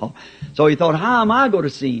after all. So he thought, how am I going to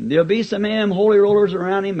see him? There'll be some of them holy rollers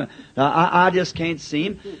around him. I just can't see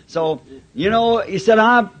him. So, you know, he said,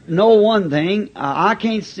 I know one thing. I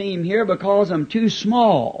can't see him here because I'm too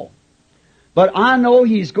small. But I know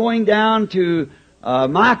he's going down to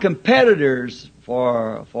my competitors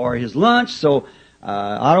for his lunch, so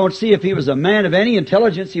I don't see if he was a man of any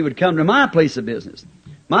intelligence, he would come to my place of business,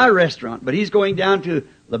 my restaurant. But he's going down to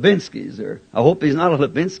Levinsky's, or I hope he's not a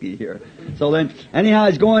Levinsky here. So then, anyhow,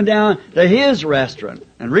 he's going down to his restaurant.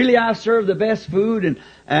 And really, I serve the best food.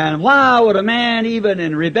 And why would a man, even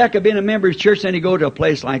in Rebecca being a member of his church, then he go to a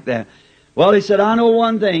place like that? Well, he said, I know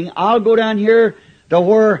one thing. I'll go down here to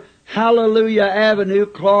where Hallelujah Avenue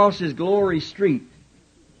crosses Glory Street.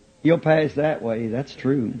 He'll pass that way. That's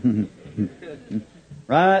true.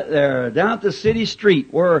 Right there, down at the city street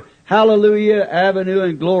where Hallelujah Avenue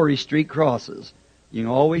and Glory Street crosses. You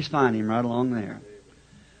can always find him right along there.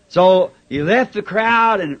 So he left the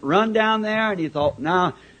crowd and run down there, and he thought,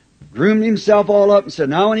 now, groomed himself all up and said,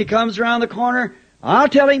 now when he comes around the corner, I'll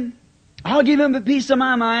tell him, I'll give him a piece of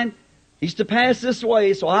my mind. He's to pass this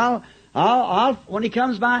way, so I'll when he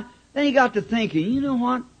comes by. Then he got to thinking, you know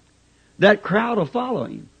what? That crowd will follow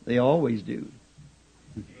him. They always do.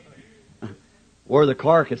 Where the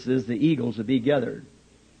carcasses, the eagles will be gathered.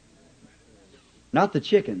 Not the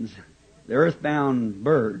chickens. The earthbound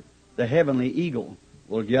bird, the heavenly eagle,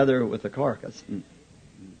 will gather with the carcass.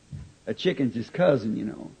 A chicken's his cousin, you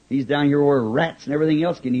know. He's down here where rats and everything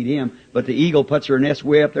else can eat him, but the eagle puts her nest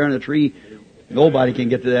way up there in the tree. Nobody can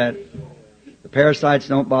get to that. The parasites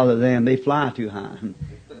don't bother them. They fly too high.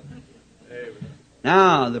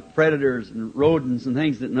 Now, the predators and rodents and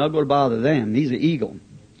things that not going to bother them. He's an eagle.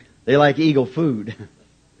 They like eagle food.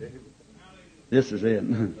 This is it.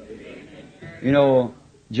 You know,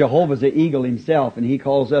 Jehovah's an eagle himself, and he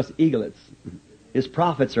calls us eaglets. His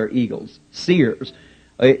prophets are eagles, seers.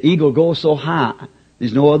 An eagle goes so high,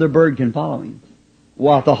 there's no other bird can follow him.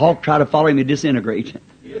 Well, if the hawk try to follow him, he'd disintegrate.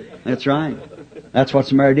 That's right. That's what's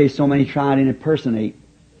the matter today. So many try to impersonate.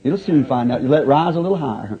 You'll soon find out. You let it rise a little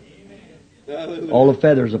higher. All the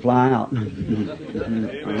feathers will fly out.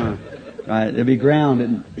 Right, they'll be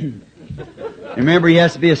grounded. Remember, he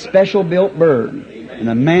has to be a special built bird. And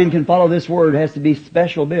a man can follow this word, has to be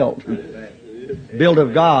special built. Built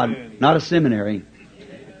of God, not a seminary.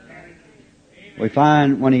 We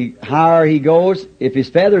find when higher he goes, if his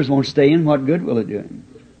feathers won't stay in, what good will it do him?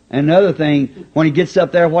 And another thing, when he gets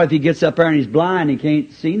up there, what if he gets up there and he's blind, he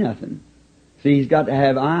can't see nothing? See, he's got to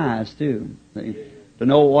have eyes too, see, to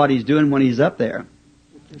know what he's doing when he's up there.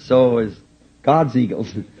 So is God's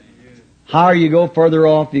eagles. Higher you go, further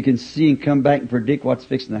off, you can see and come back and predict what's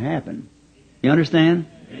fixing to happen. You understand?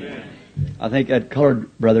 Amen. I think that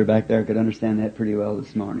colored brother back there could understand that pretty well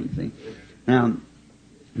this morning, see. Now,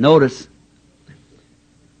 notice,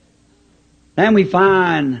 then we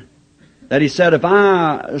find that he said, if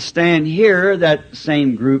I stand here, that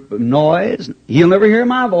same group of noise, he'll never hear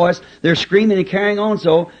my voice. They're screaming and carrying on,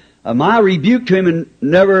 so my rebuke to him and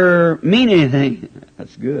never mean anything.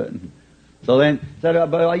 That's good. So then, said,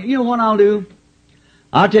 but you know what I'll do?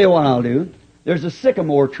 I'll tell you what I'll do. There's a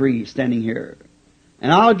sycamore tree standing here.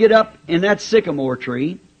 And I'll get up in that sycamore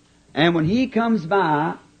tree, and when he comes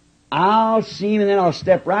by, I'll see him, and then I'll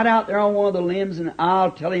step right out there on one of the limbs, and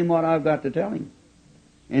I'll tell him what I've got to tell him.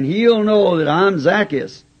 And he'll know that I'm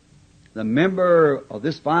Zacchaeus, the member of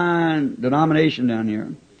this fine denomination down here.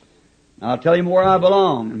 I'll tell him where I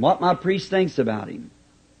belong and what my priest thinks about him.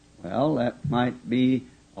 Well, that might be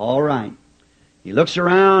all right. He looks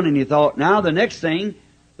around and he thought, now the next thing,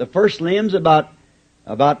 the first limb's about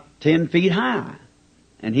 10 feet high.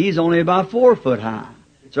 And he's only about 4 foot high.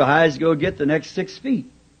 So how is he going to get the next 6 feet?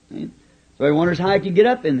 So he wonders how he can get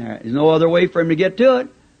up in there. There's no other way for him to get to it.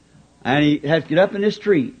 And he has to get up in this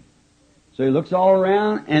tree. So he looks all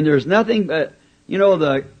around, and there's nothing but, you know,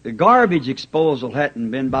 the garbage disposal hadn't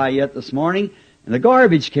been by yet this morning, and the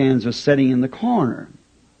garbage cans was sitting in the corner.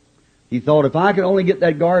 He thought, if I could only get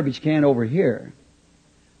that garbage can over here,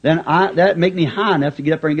 then that make me high enough to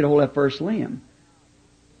get up there and get a hold of that first limb.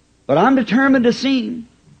 But I'm determined to see Him.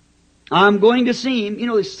 I'm going to see Him. You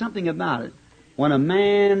know, there's something about it. When a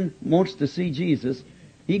man wants to see Jesus,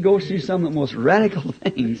 he goes through some of the most radical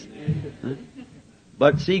things.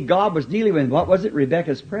 But see, God was dealing with, what was it?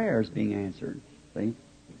 Rebecca's prayers being answered. See?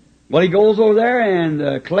 Well, he goes over there, and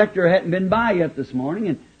the collector hadn't been by yet this morning,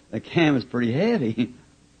 and the can was pretty heavy.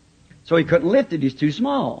 So he couldn't lift it. He's too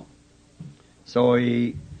small. So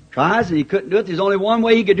he tries, and he couldn't do it. There's only one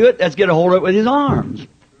way he could do it. That's get a hold of it with his arms.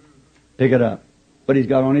 Pick it up. But he's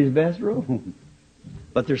got on his best robe.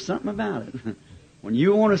 But there's something about it. When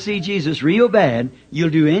you want to see Jesus real bad,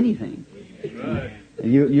 you'll do anything. Right.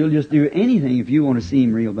 You'll just do anything if you want to see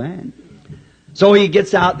Him real bad. So he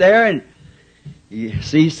gets out there, and you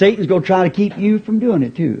see, Satan's going to try to keep you from doing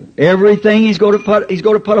it too. Everything he's going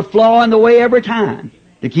to put a flaw in the way every time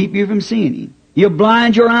to keep you from seeing Him. He'll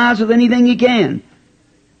blind your eyes with anything he can.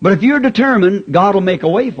 But if you're determined, God will make a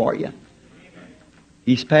way for you.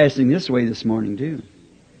 He's passing this way this morning too.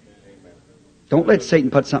 Don't let Satan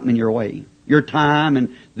put something in your way. Your time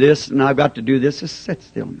and this, and I've got to do this. Just sit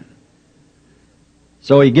still a minute.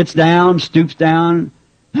 So he gets down, stoops down,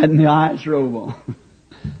 and the eyes robe on.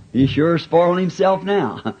 He's sure spoiling himself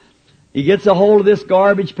now. He gets a hold of this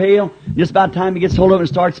garbage pail. Just about the time he gets hold of it and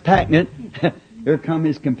starts packing it, here come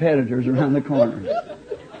his competitors around the corner.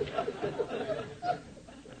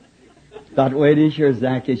 Thought, wait, is here,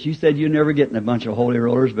 Zacchaeus. You said you're never getting a bunch of holy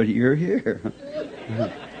rollers, but you're here.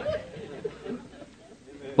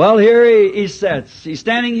 Well, here he sits. He's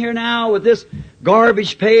standing here now with this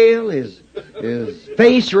garbage pail, his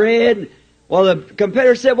face red. Well, the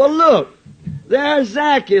competitor said, well, look, there's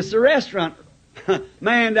Zacchaeus, the restaurant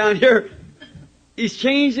man down here. He's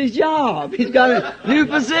changed his job. He's got a new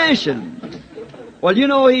position. Well, you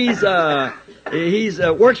know, he's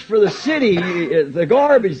works for the city, the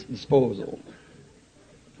garbage disposal.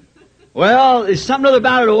 Well, there's something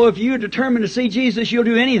about it. Oh, if you're determined to see Jesus, you'll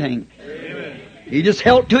do anything. Amen. He just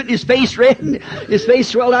held to it, and his face red, and his face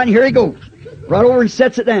swelled out, and here he goes. Right over and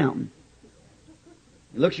sets it down.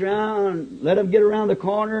 He looks around, let him get around the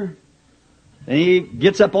corner, and he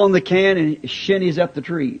gets up on the can and shinnies up the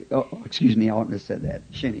tree. Oh, excuse me, I oughtn't have said that.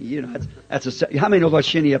 Shinny, you know, how many know about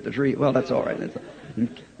shinny up the tree? Well, that's all right.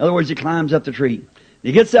 In other words, he climbs up the tree.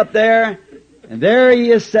 He gets up there, and there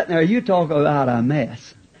he is sitting there. You talk about a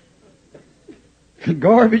mess.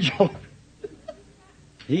 Garbage all over.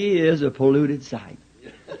 He is a polluted sight.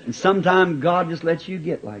 And sometimes God just lets you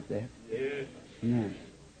get like that. Yeah.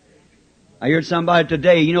 I heard somebody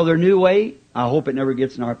today, you know their new way? I hope it never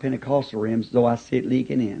gets in our Pentecostal rims, though I see it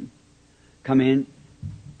leaking in. Come in,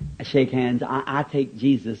 I shake hands. I take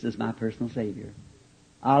Jesus as my personal Savior.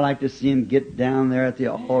 I like to see Him get down there at the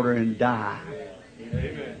altar and die.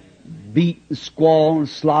 Amen. Beat and squall and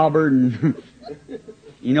slobbered. And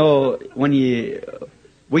you know,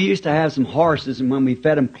 we used to have some horses, and when we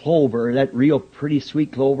fed them clover, that real pretty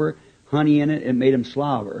sweet clover, honey in it, it made them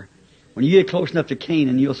slobber. When you get close enough to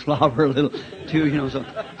Canaan, you'll slobber a little too, you know,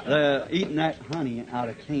 so eating that honey out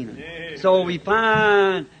of Canaan. So we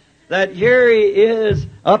find that here he is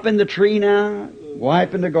up in the tree now,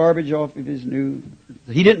 wiping the garbage off of his new.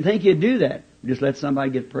 He didn't think he'd do that. Just let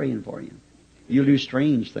somebody get praying for you. You'll do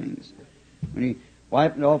strange things. When he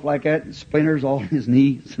wiped it off like that, splinters all his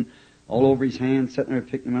knees and all over his hands, sitting there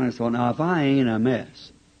picking them out. I thought, now if I ain't a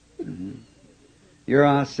mess. Here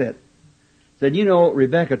I sit. Said, you know,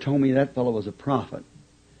 Rebecca told me that fellow was a prophet.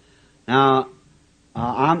 Now,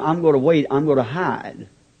 I'm going to wait. I'm going to hide.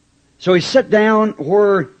 So he sat down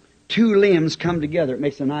where two limbs come together. It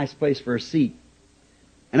makes a nice place for a seat.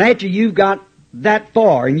 And after you've got that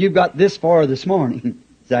far, and you've got this far this morning,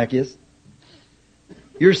 Zacchaeus,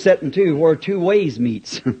 you're sitting too where two ways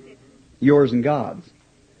meets, yours and God's.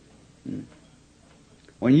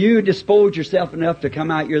 When you dispose yourself enough to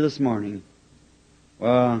come out here this morning,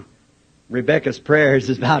 well, Rebecca's prayers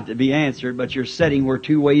is about to be answered, but you're sitting where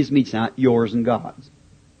two ways meets out, yours and God's.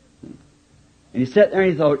 And he sat there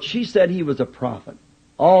and he thought, she said he was a prophet.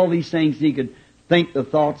 All these things he could think the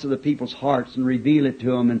thoughts of the people's hearts and reveal it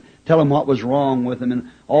to them and tell them what was wrong with them, and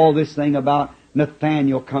all this thing about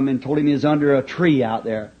Nathaniel coming and told him he was under a tree out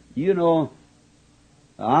there. You know,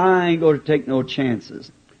 I ain't going to take no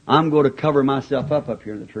chances. I'm going to cover myself up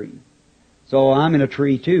here in the tree. So I'm in a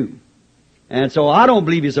tree too. And so I don't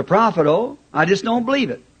believe he's a prophet, oh. I just don't believe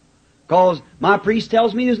it. Because my priest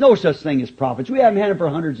tells me there's no such thing as prophets. We haven't had them for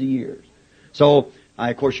hundreds of years. So,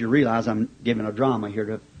 of course, you realize I'm giving a drama here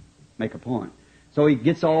to make a point. So he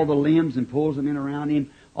gets all the limbs and pulls them in around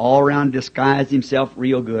him, all around, disguised himself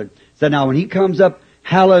real good. So now when he comes up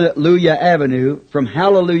Hallelujah Avenue, from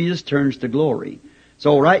hallelujahs turns to glory.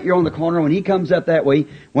 So right here on the corner, when he comes up that way,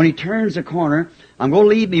 when he turns the corner, I'm going to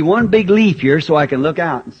leave me one big leaf here so I can look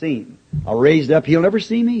out and see him. I'll raise it up. He'll never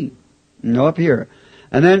see me. No, up here.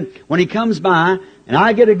 And then when he comes by and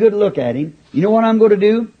I get a good look at him, you know what I'm going to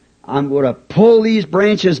do? I'm going to pull these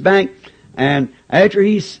branches back, and after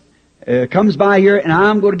he comes by here, and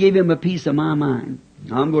I'm going to give him a piece of my mind.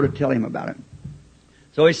 I'm going to tell him about it.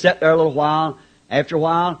 So he sat there a little while. After a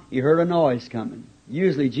while, he heard a noise coming.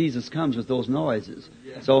 Usually Jesus comes with those noises.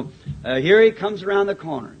 Yeah. So here he comes around the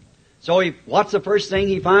corner. So what's the first thing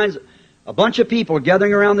he finds? A bunch of people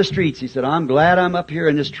gathering around the streets. He said, I'm glad I'm up here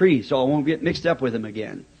in this tree so I won't get mixed up with him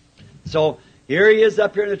again. So here he is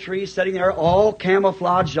up here in the tree, sitting there, all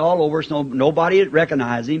camouflaged all over, so nobody would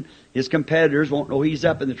recognize him. His competitors won't know he's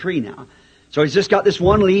up in the tree now. So he's just got this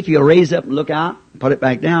one leaf. He'll raise up and look out and put it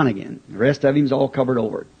back down again. The rest of him's all covered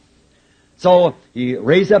over. So he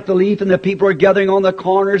raised up the leaf, and the people are gathering on the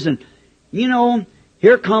corners, and you know,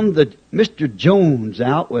 here comes Mr. Jones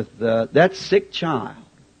out with that sick child.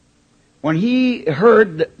 When he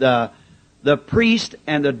heard the priest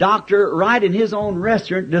and the doctor right in his own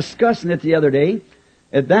restaurant discussing it the other day,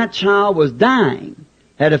 that child was dying,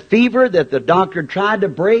 had a fever that the doctor tried to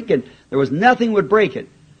break, and there was nothing would break it.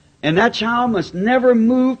 And that child must never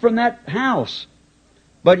move from that house.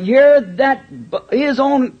 But here his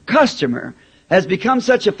own customer has become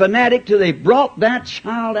such a fanatic till they brought that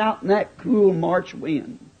child out in that cool March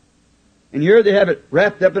wind. And here they have it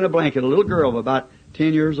wrapped up in a blanket, a little girl of about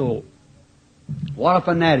 10 years old. What a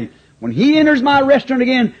fanatic. When he enters my restaurant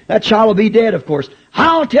again, that child will be dead, of course.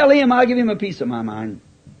 I'll tell him, I'll give him a piece of my mind.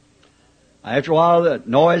 After a while, the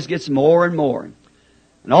noise gets more and more.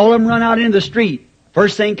 And all of them run out into the street.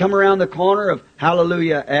 First thing, come around the corner of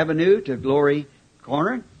Hallelujah Avenue to Glory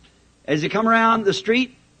Corner. As you come around the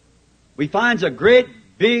street, we finds a great,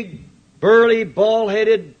 big, burly,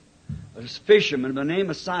 bald-headed fisherman by the name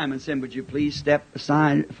of Simon. Said, would you please step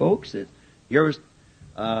aside, folks? Here was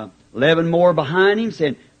 11 more behind him,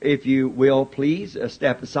 saying, if you will please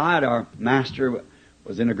step aside. Our master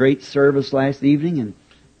was in a great service last evening,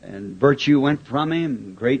 and virtue went from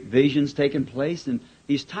him, great visions taking place, and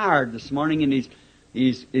he's tired this morning, and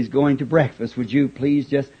he's going to breakfast. Would you please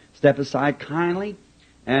just step aside kindly?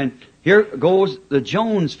 And here goes the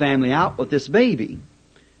Jones family out with this baby.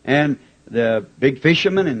 And the big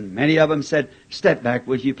fisherman and many of them said, step back,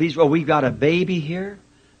 would you please? Well, we've got a baby here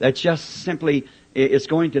that's just simply, it's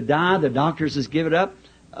going to die. The doctors has given it up.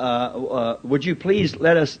 Would you please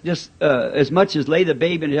let us just, as much as lay the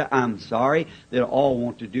baby in? I'm sorry, they'll all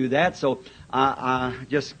want to do that, so I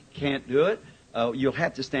just can't do it. You'll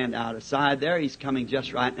have to stand out aside there. He's coming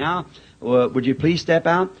just right now. Would you please step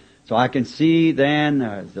out? So I can see then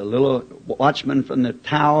the little watchman from the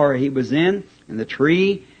tower he was in the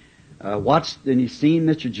tree, watched, and he's seen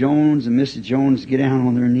Mr. Jones and Mrs. Jones get down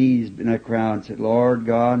on their knees in that crowd and said, Lord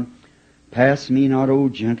God, pass me not, O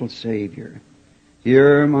gentle Savior.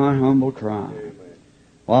 Hear my humble cry. Amen.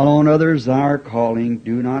 While on others thou art calling,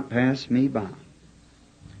 do not pass me by.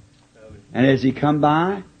 And as he come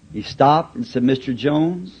by, he stopped and said, Mr.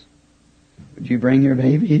 Jones, would you bring your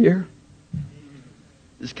baby here?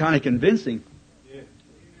 It's kind of convincing. Yeah.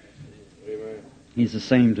 Amen. He's the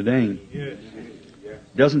same today. Yeah.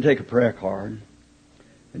 It doesn't take a prayer card.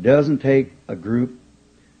 It doesn't take a group.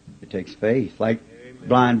 It takes faith. Like Amen.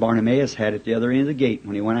 Blind Bartimaeus had at the other end of the gate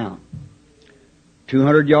when he went out.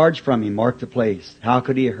 200 yards from him marked the place. How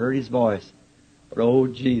could he have heard his voice? But, oh,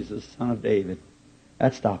 Jesus, Son of David.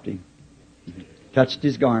 That stopped him. He touched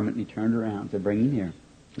his garment and he turned around and said, bring him here.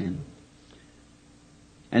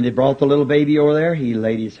 And they brought the little baby over there. He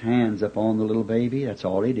laid his hands upon the little baby. That's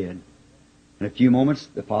all he did. In a few moments,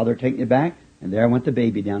 the father taken it back, and there went the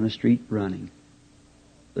baby down the street running.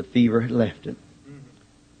 The fever had left it.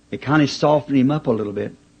 It kind of softened him up a little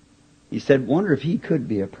bit. He said, wonder if he could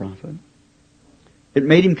be a prophet. It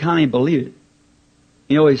made him kind of believe it.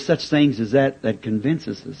 You know, there's such things as that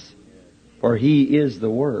convinces us. For he is the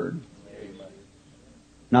Word.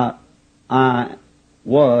 Not I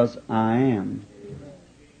was, I am.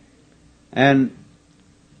 And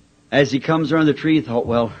as he comes around the tree, he thought,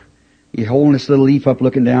 well, he's holding this little leaf up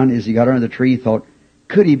looking down. As he got around the tree, he thought,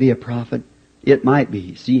 could he be a prophet? It might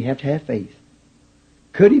be. See, you have to have faith.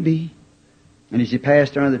 Could he be? And as he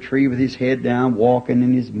passed under the tree with his head down, walking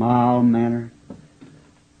in his mild manner,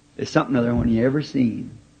 there's something other one you ever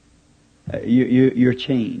seen. You're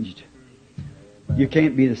changed. You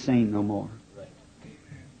can't be the same no more.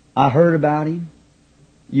 I heard about him.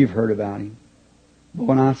 You've heard about him. But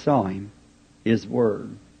when I saw him, his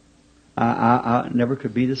Word, I never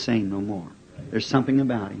could be the same no more. There's something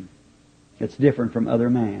about him that's different from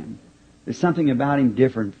other man. There's something about him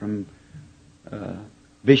different from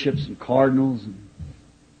bishops and cardinals and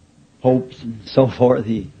popes and so forth.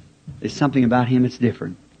 There's something about him that's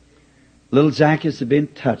different. Little Zacchaeus had been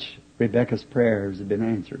touched. Rebecca's prayers had been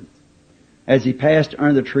answered. As he passed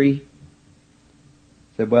under the tree,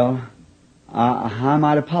 said, well, I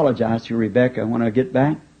might apologize to Rebecca when I get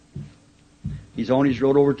back. He's on his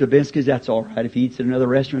road over to Topeka. That's all right. If he eats at another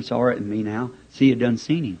restaurant, it's all right with me now. See, he done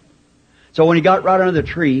seen him. So when he got right under the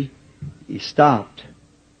tree, he stopped,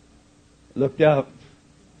 looked up,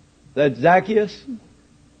 said, Zacchaeus,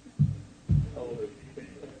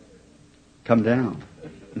 come down.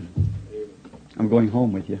 I'm going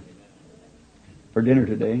home with you for dinner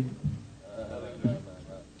today.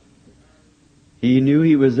 He knew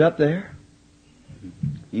he was up there.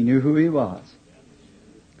 He knew who he was.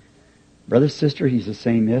 Brother, sister, he's the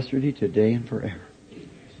same yesterday, today, and forever.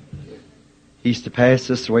 He's to pass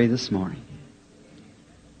this way this morning.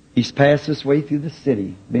 He's passed this way through the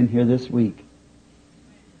city. Been here this week.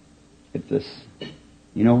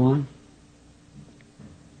 You know what?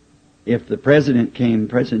 If the President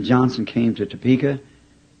Johnson came to Topeka,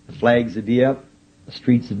 the flags would be up, the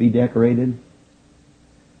streets would be decorated,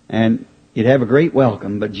 and you'd have a great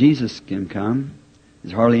welcome, but Jesus can come.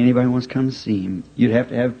 There's hardly anybody who wants to come to see him. You'd have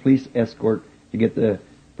to have a police escort to get the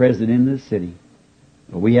President into the city.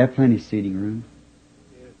 But we have plenty of seating room.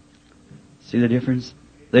 See the difference?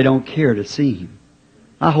 They don't care to see him.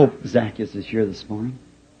 I hope Zacchaeus is here this morning.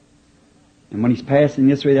 And when he's passing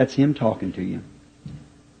this way, that's him talking to you.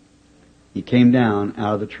 He came down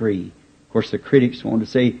out of the tree. Of course, the critics wanted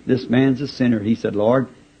to say, this man's a sinner. He said, Lord,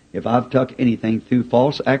 if I've took anything through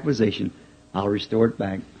false accusation, I'll restore it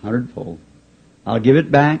back 100-fold. I'll give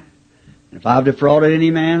it back. And if I've defrauded any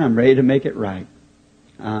man, I'm ready to make it right.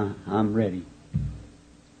 I'm ready.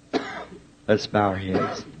 Let's bow our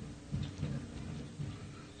heads.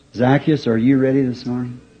 Zacchaeus, are you ready this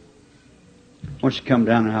morning? Why don't you come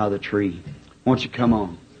down out of the tree? Why don't you come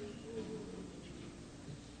on?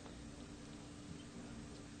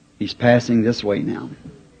 He's passing this way now.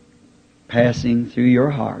 Passing through your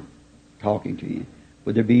heart, talking to you.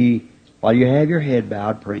 Would there be, while you have your head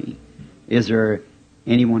bowed praying, is there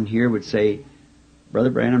anyone here would say,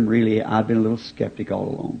 Brother Branham, really, I've been a little skeptic all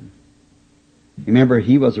along. Remember,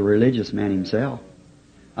 he was a religious man himself.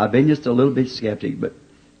 I've been just a little bit skeptic, but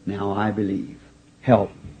now I believe.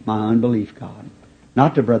 Help my unbelief, God.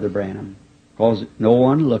 Not to Brother Branham, because no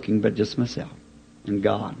one looking but just myself and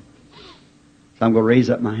God. So I'm going to raise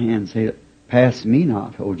up my hand and say, pass me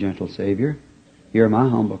not, O gentle Savior. Hear my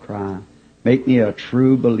humble cry. Make me a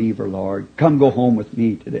true believer, Lord. Come go home with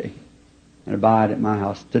me today and abide at my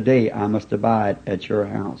house. Today I must abide at your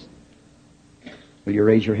house. Will you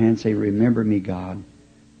raise your hand and say, remember me, God.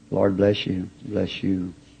 Lord, bless you. Bless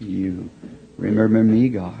you. You. Remember me,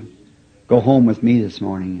 God. Go home with me this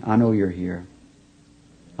morning. I know you're here.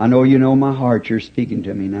 I know you know my heart. You're speaking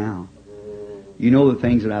to me now. You know the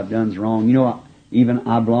things that I've done is wrong. You know, even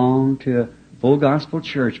I belong to a full gospel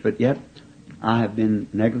church, but yet I have been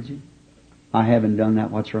negligent. I haven't done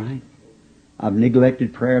that what's right. I've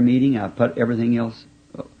neglected prayer meeting. I've put everything else.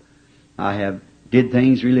 I have did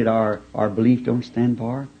things really that our belief don't stand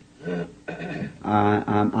for.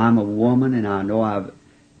 I'm a woman, and I know I've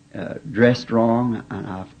dressed wrong, and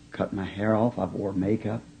I've cut my hair off. I've wore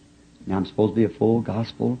makeup. Now I'm supposed to be a full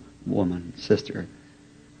gospel woman, sister.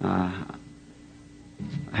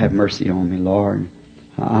 Have mercy on me, Lord.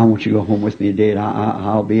 I want you to go home with me today, and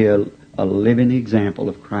I'll be a living example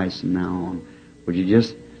of Christ from now on. Would you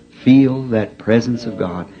just feel that presence of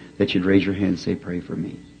God, that you'd raise your hand and say, pray for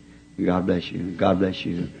me. God bless you. God bless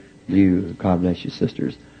you. God bless you,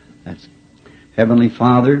 sisters. That's Heavenly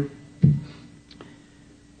Father.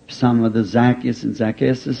 Some of the Zacchaeus and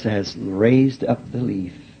Zacchaeus has raised up the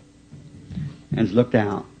leaf and has looked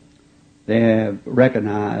out. They have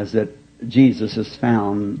recognized that Jesus is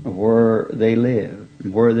found where they live,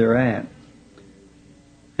 where they're at.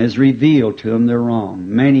 Has revealed to them they're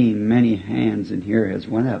wrong. Many, many hands in here has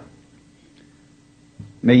went up.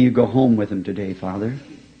 May you go home with them today, Father.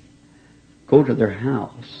 Go to their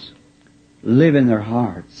house. Live in their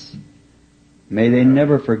hearts. May they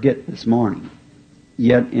never forget this morning.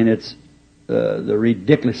 Yet in its the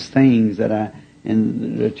ridiculous things that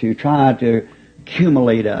to try to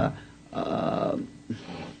accumulate a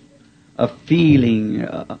feeling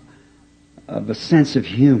of a sense of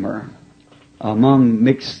humor among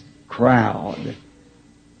mixed crowd.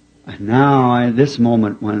 And now at this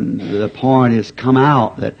moment when the point has come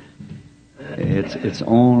out that it's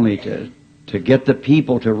only to get the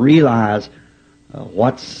people to realize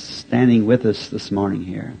what's standing with us this morning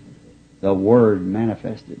here. The Word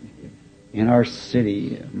manifested in our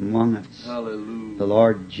city among us. Hallelujah. The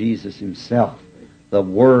Lord Jesus Himself. the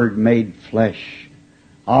Word made flesh,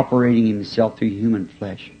 operating Himself through human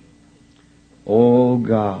flesh. Oh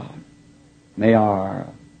God, may our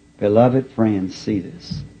beloved friends see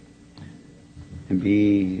this and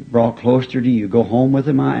be brought closer to You. Go home with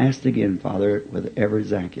them, I ask again, Father, with every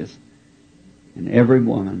Zacchaeus and every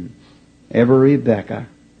woman, every Rebecca.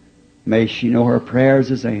 May she know her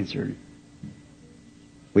prayers is answered.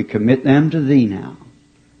 We commit them to Thee now.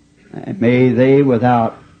 And may they,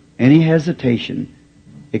 without any hesitation,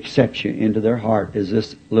 accept You into their heart, as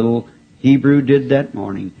this little Hebrew did that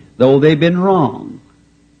morning. Though they've been wrong,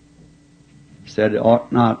 said,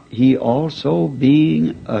 ought not he also,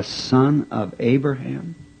 being a son of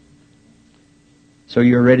Abraham? So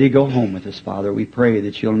You're ready to go home with us, Father. We pray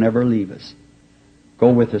that You'll never leave us.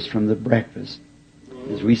 Go with us from the breakfast.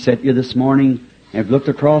 As we sat here this morning and have looked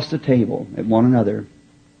across the table at one another,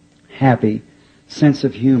 happy, sense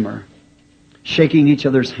of humor, shaking each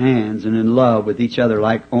other's hands and in love with each other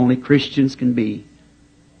like only Christians can be.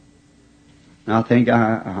 And I think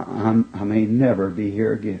I may never be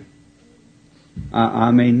here again.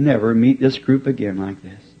 I may never meet this group again like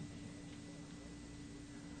this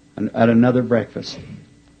at another breakfast.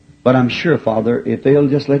 But I'm sure, Father, if they'll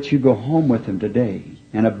just let You go home with them today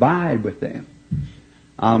and abide with them,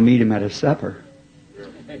 I'll meet them at a supper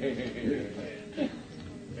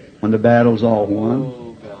when the battle's all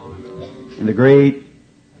won and the great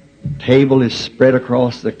table is spread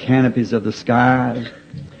across the canopies of the sky.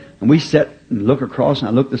 And we sit and look across, and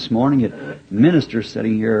I looked this morning at ministers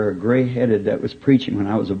sitting here, gray-headed, that was preaching when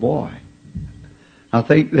I was a boy. I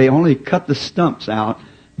think they only cut the stumps out,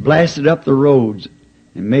 blasted up the roads,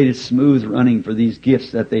 and made it smooth running for these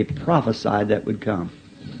gifts that they prophesied that would come.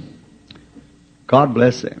 God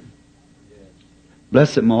bless them.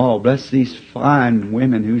 Bless them all. Bless these fine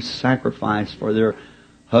women who sacrifice for their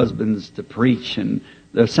husbands to preach, and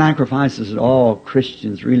the sacrifices that all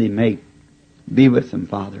Christians really make. Be with them,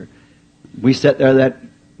 Father. We sat there that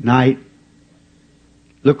night,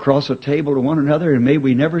 look across the table to one another, and may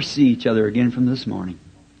we never see each other again from this morning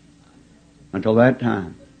until that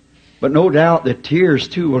time. But no doubt that tears,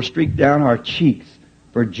 too, will streak down our cheeks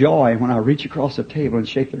for joy when I reach across the table and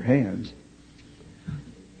shake their hands.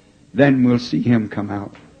 Then we'll see Him come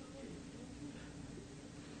out.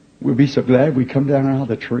 We'll be so glad we come down out of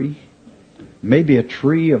the tree. Maybe a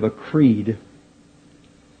tree of a creed,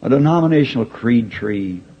 a denominational creed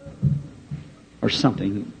tree, or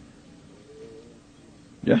something.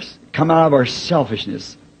 Just come out of our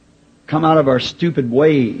selfishness, come out of our stupid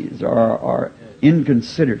ways, or our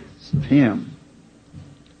inconsiderateness of Him.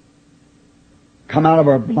 Come out of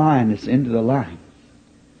our blindness into the light.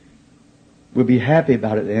 We'll be happy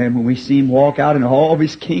about it then when we see Him walk out in all of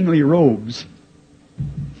His kingly robes.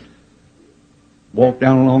 Walk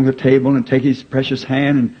down along the table and take His precious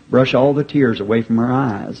hand and brush all the tears away from our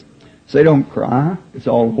eyes. Say, don't cry. It's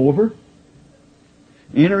all over.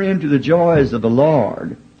 Enter into the joys of the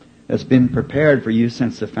Lord that's been prepared for you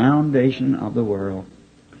since the foundation of the world.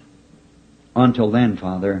 Until then,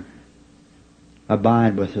 Father,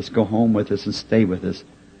 abide with us, go home with us, and stay with us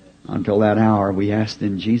until that hour. We ask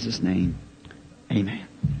in Jesus' name. Amen.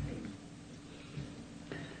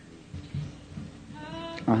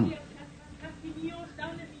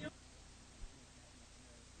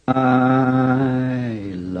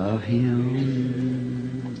 I love Him.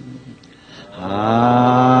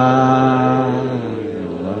 I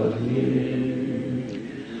love Him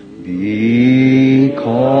because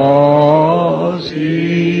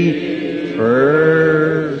He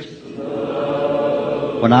first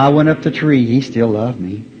loved. When I went up the tree, He still loved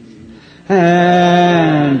me.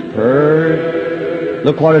 And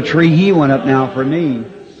look what a tree He went up now for me.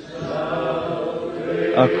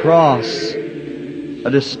 Across a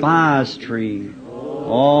despised tree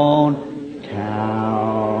on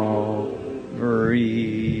Calvary's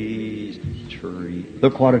tree.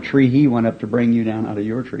 Look what a tree He went up to bring you down out of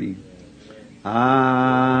your tree.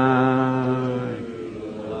 I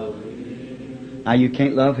love Him. Now you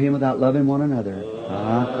can't love Him without loving one another.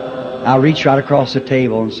 Now reach right across the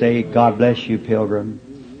table and say, God bless you, pilgrim.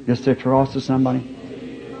 Just across to somebody.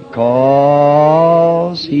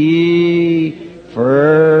 Because He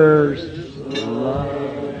first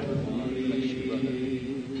loved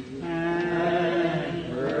me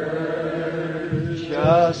and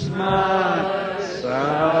purchased my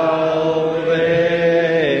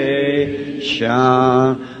salvation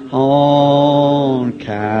on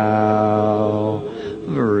Calvary's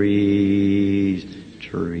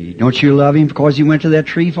tree. Don't you love Him because He went to that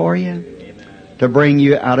tree for you? Amen. To bring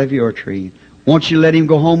you out of your tree. Won't you let Him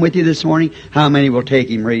go home with you this morning? How many will take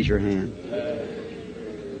Him? Raise your hand.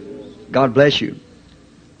 God bless you.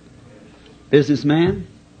 Businessman,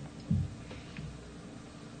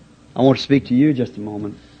 I want to speak to you just a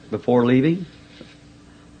moment before leaving.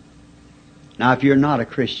 Now, if you're not a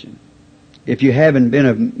Christian, if you haven't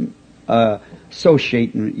been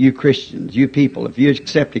associating, you Christians, you people, if you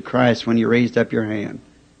accepted Christ when you raised up your hand,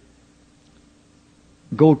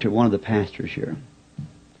 go to one of the pastors here.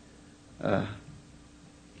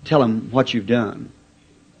 Tell them what you've done.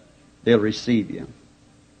 They'll receive you.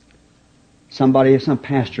 Some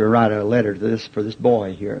pastor write a letter to this for this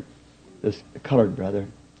boy here, this colored brother.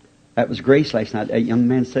 That was grace last night. That young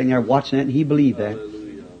man sitting there watching that, and he believed that.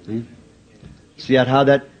 See how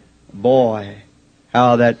that boy,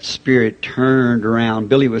 how that spirit turned around.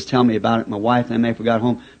 Billy was telling me about it. My wife and I, after we got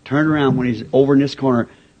home, turned around when he's over in this corner,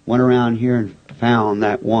 went around here and found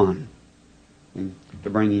that one to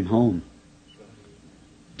bring him home.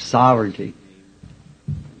 Sovereignty.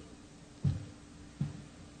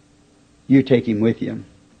 You take him with you.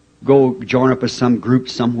 Go join up with some group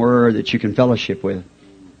somewhere that you can fellowship with.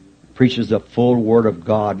 Preaches the full Word of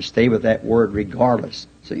God. Stay with that Word regardless.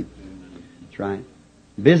 See? That's right.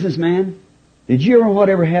 Businessman, did you ever know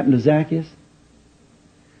whatever happened to Zacchaeus?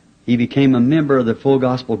 He became a member of the Full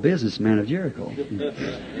Gospel Businessman of Jericho.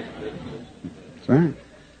 That's right.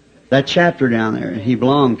 That chapter down there, he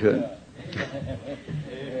belonged to it.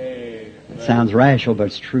 It sounds rational, but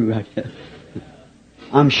it's true.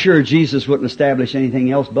 I'm sure Jesus wouldn't establish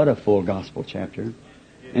anything else but a full gospel chapter.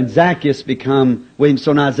 And Zacchaeus become with him.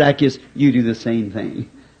 So now, Zacchaeus, you do the same thing.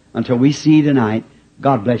 Until we see you tonight,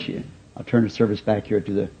 God bless you. I'll turn the service back here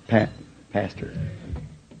to the pastor.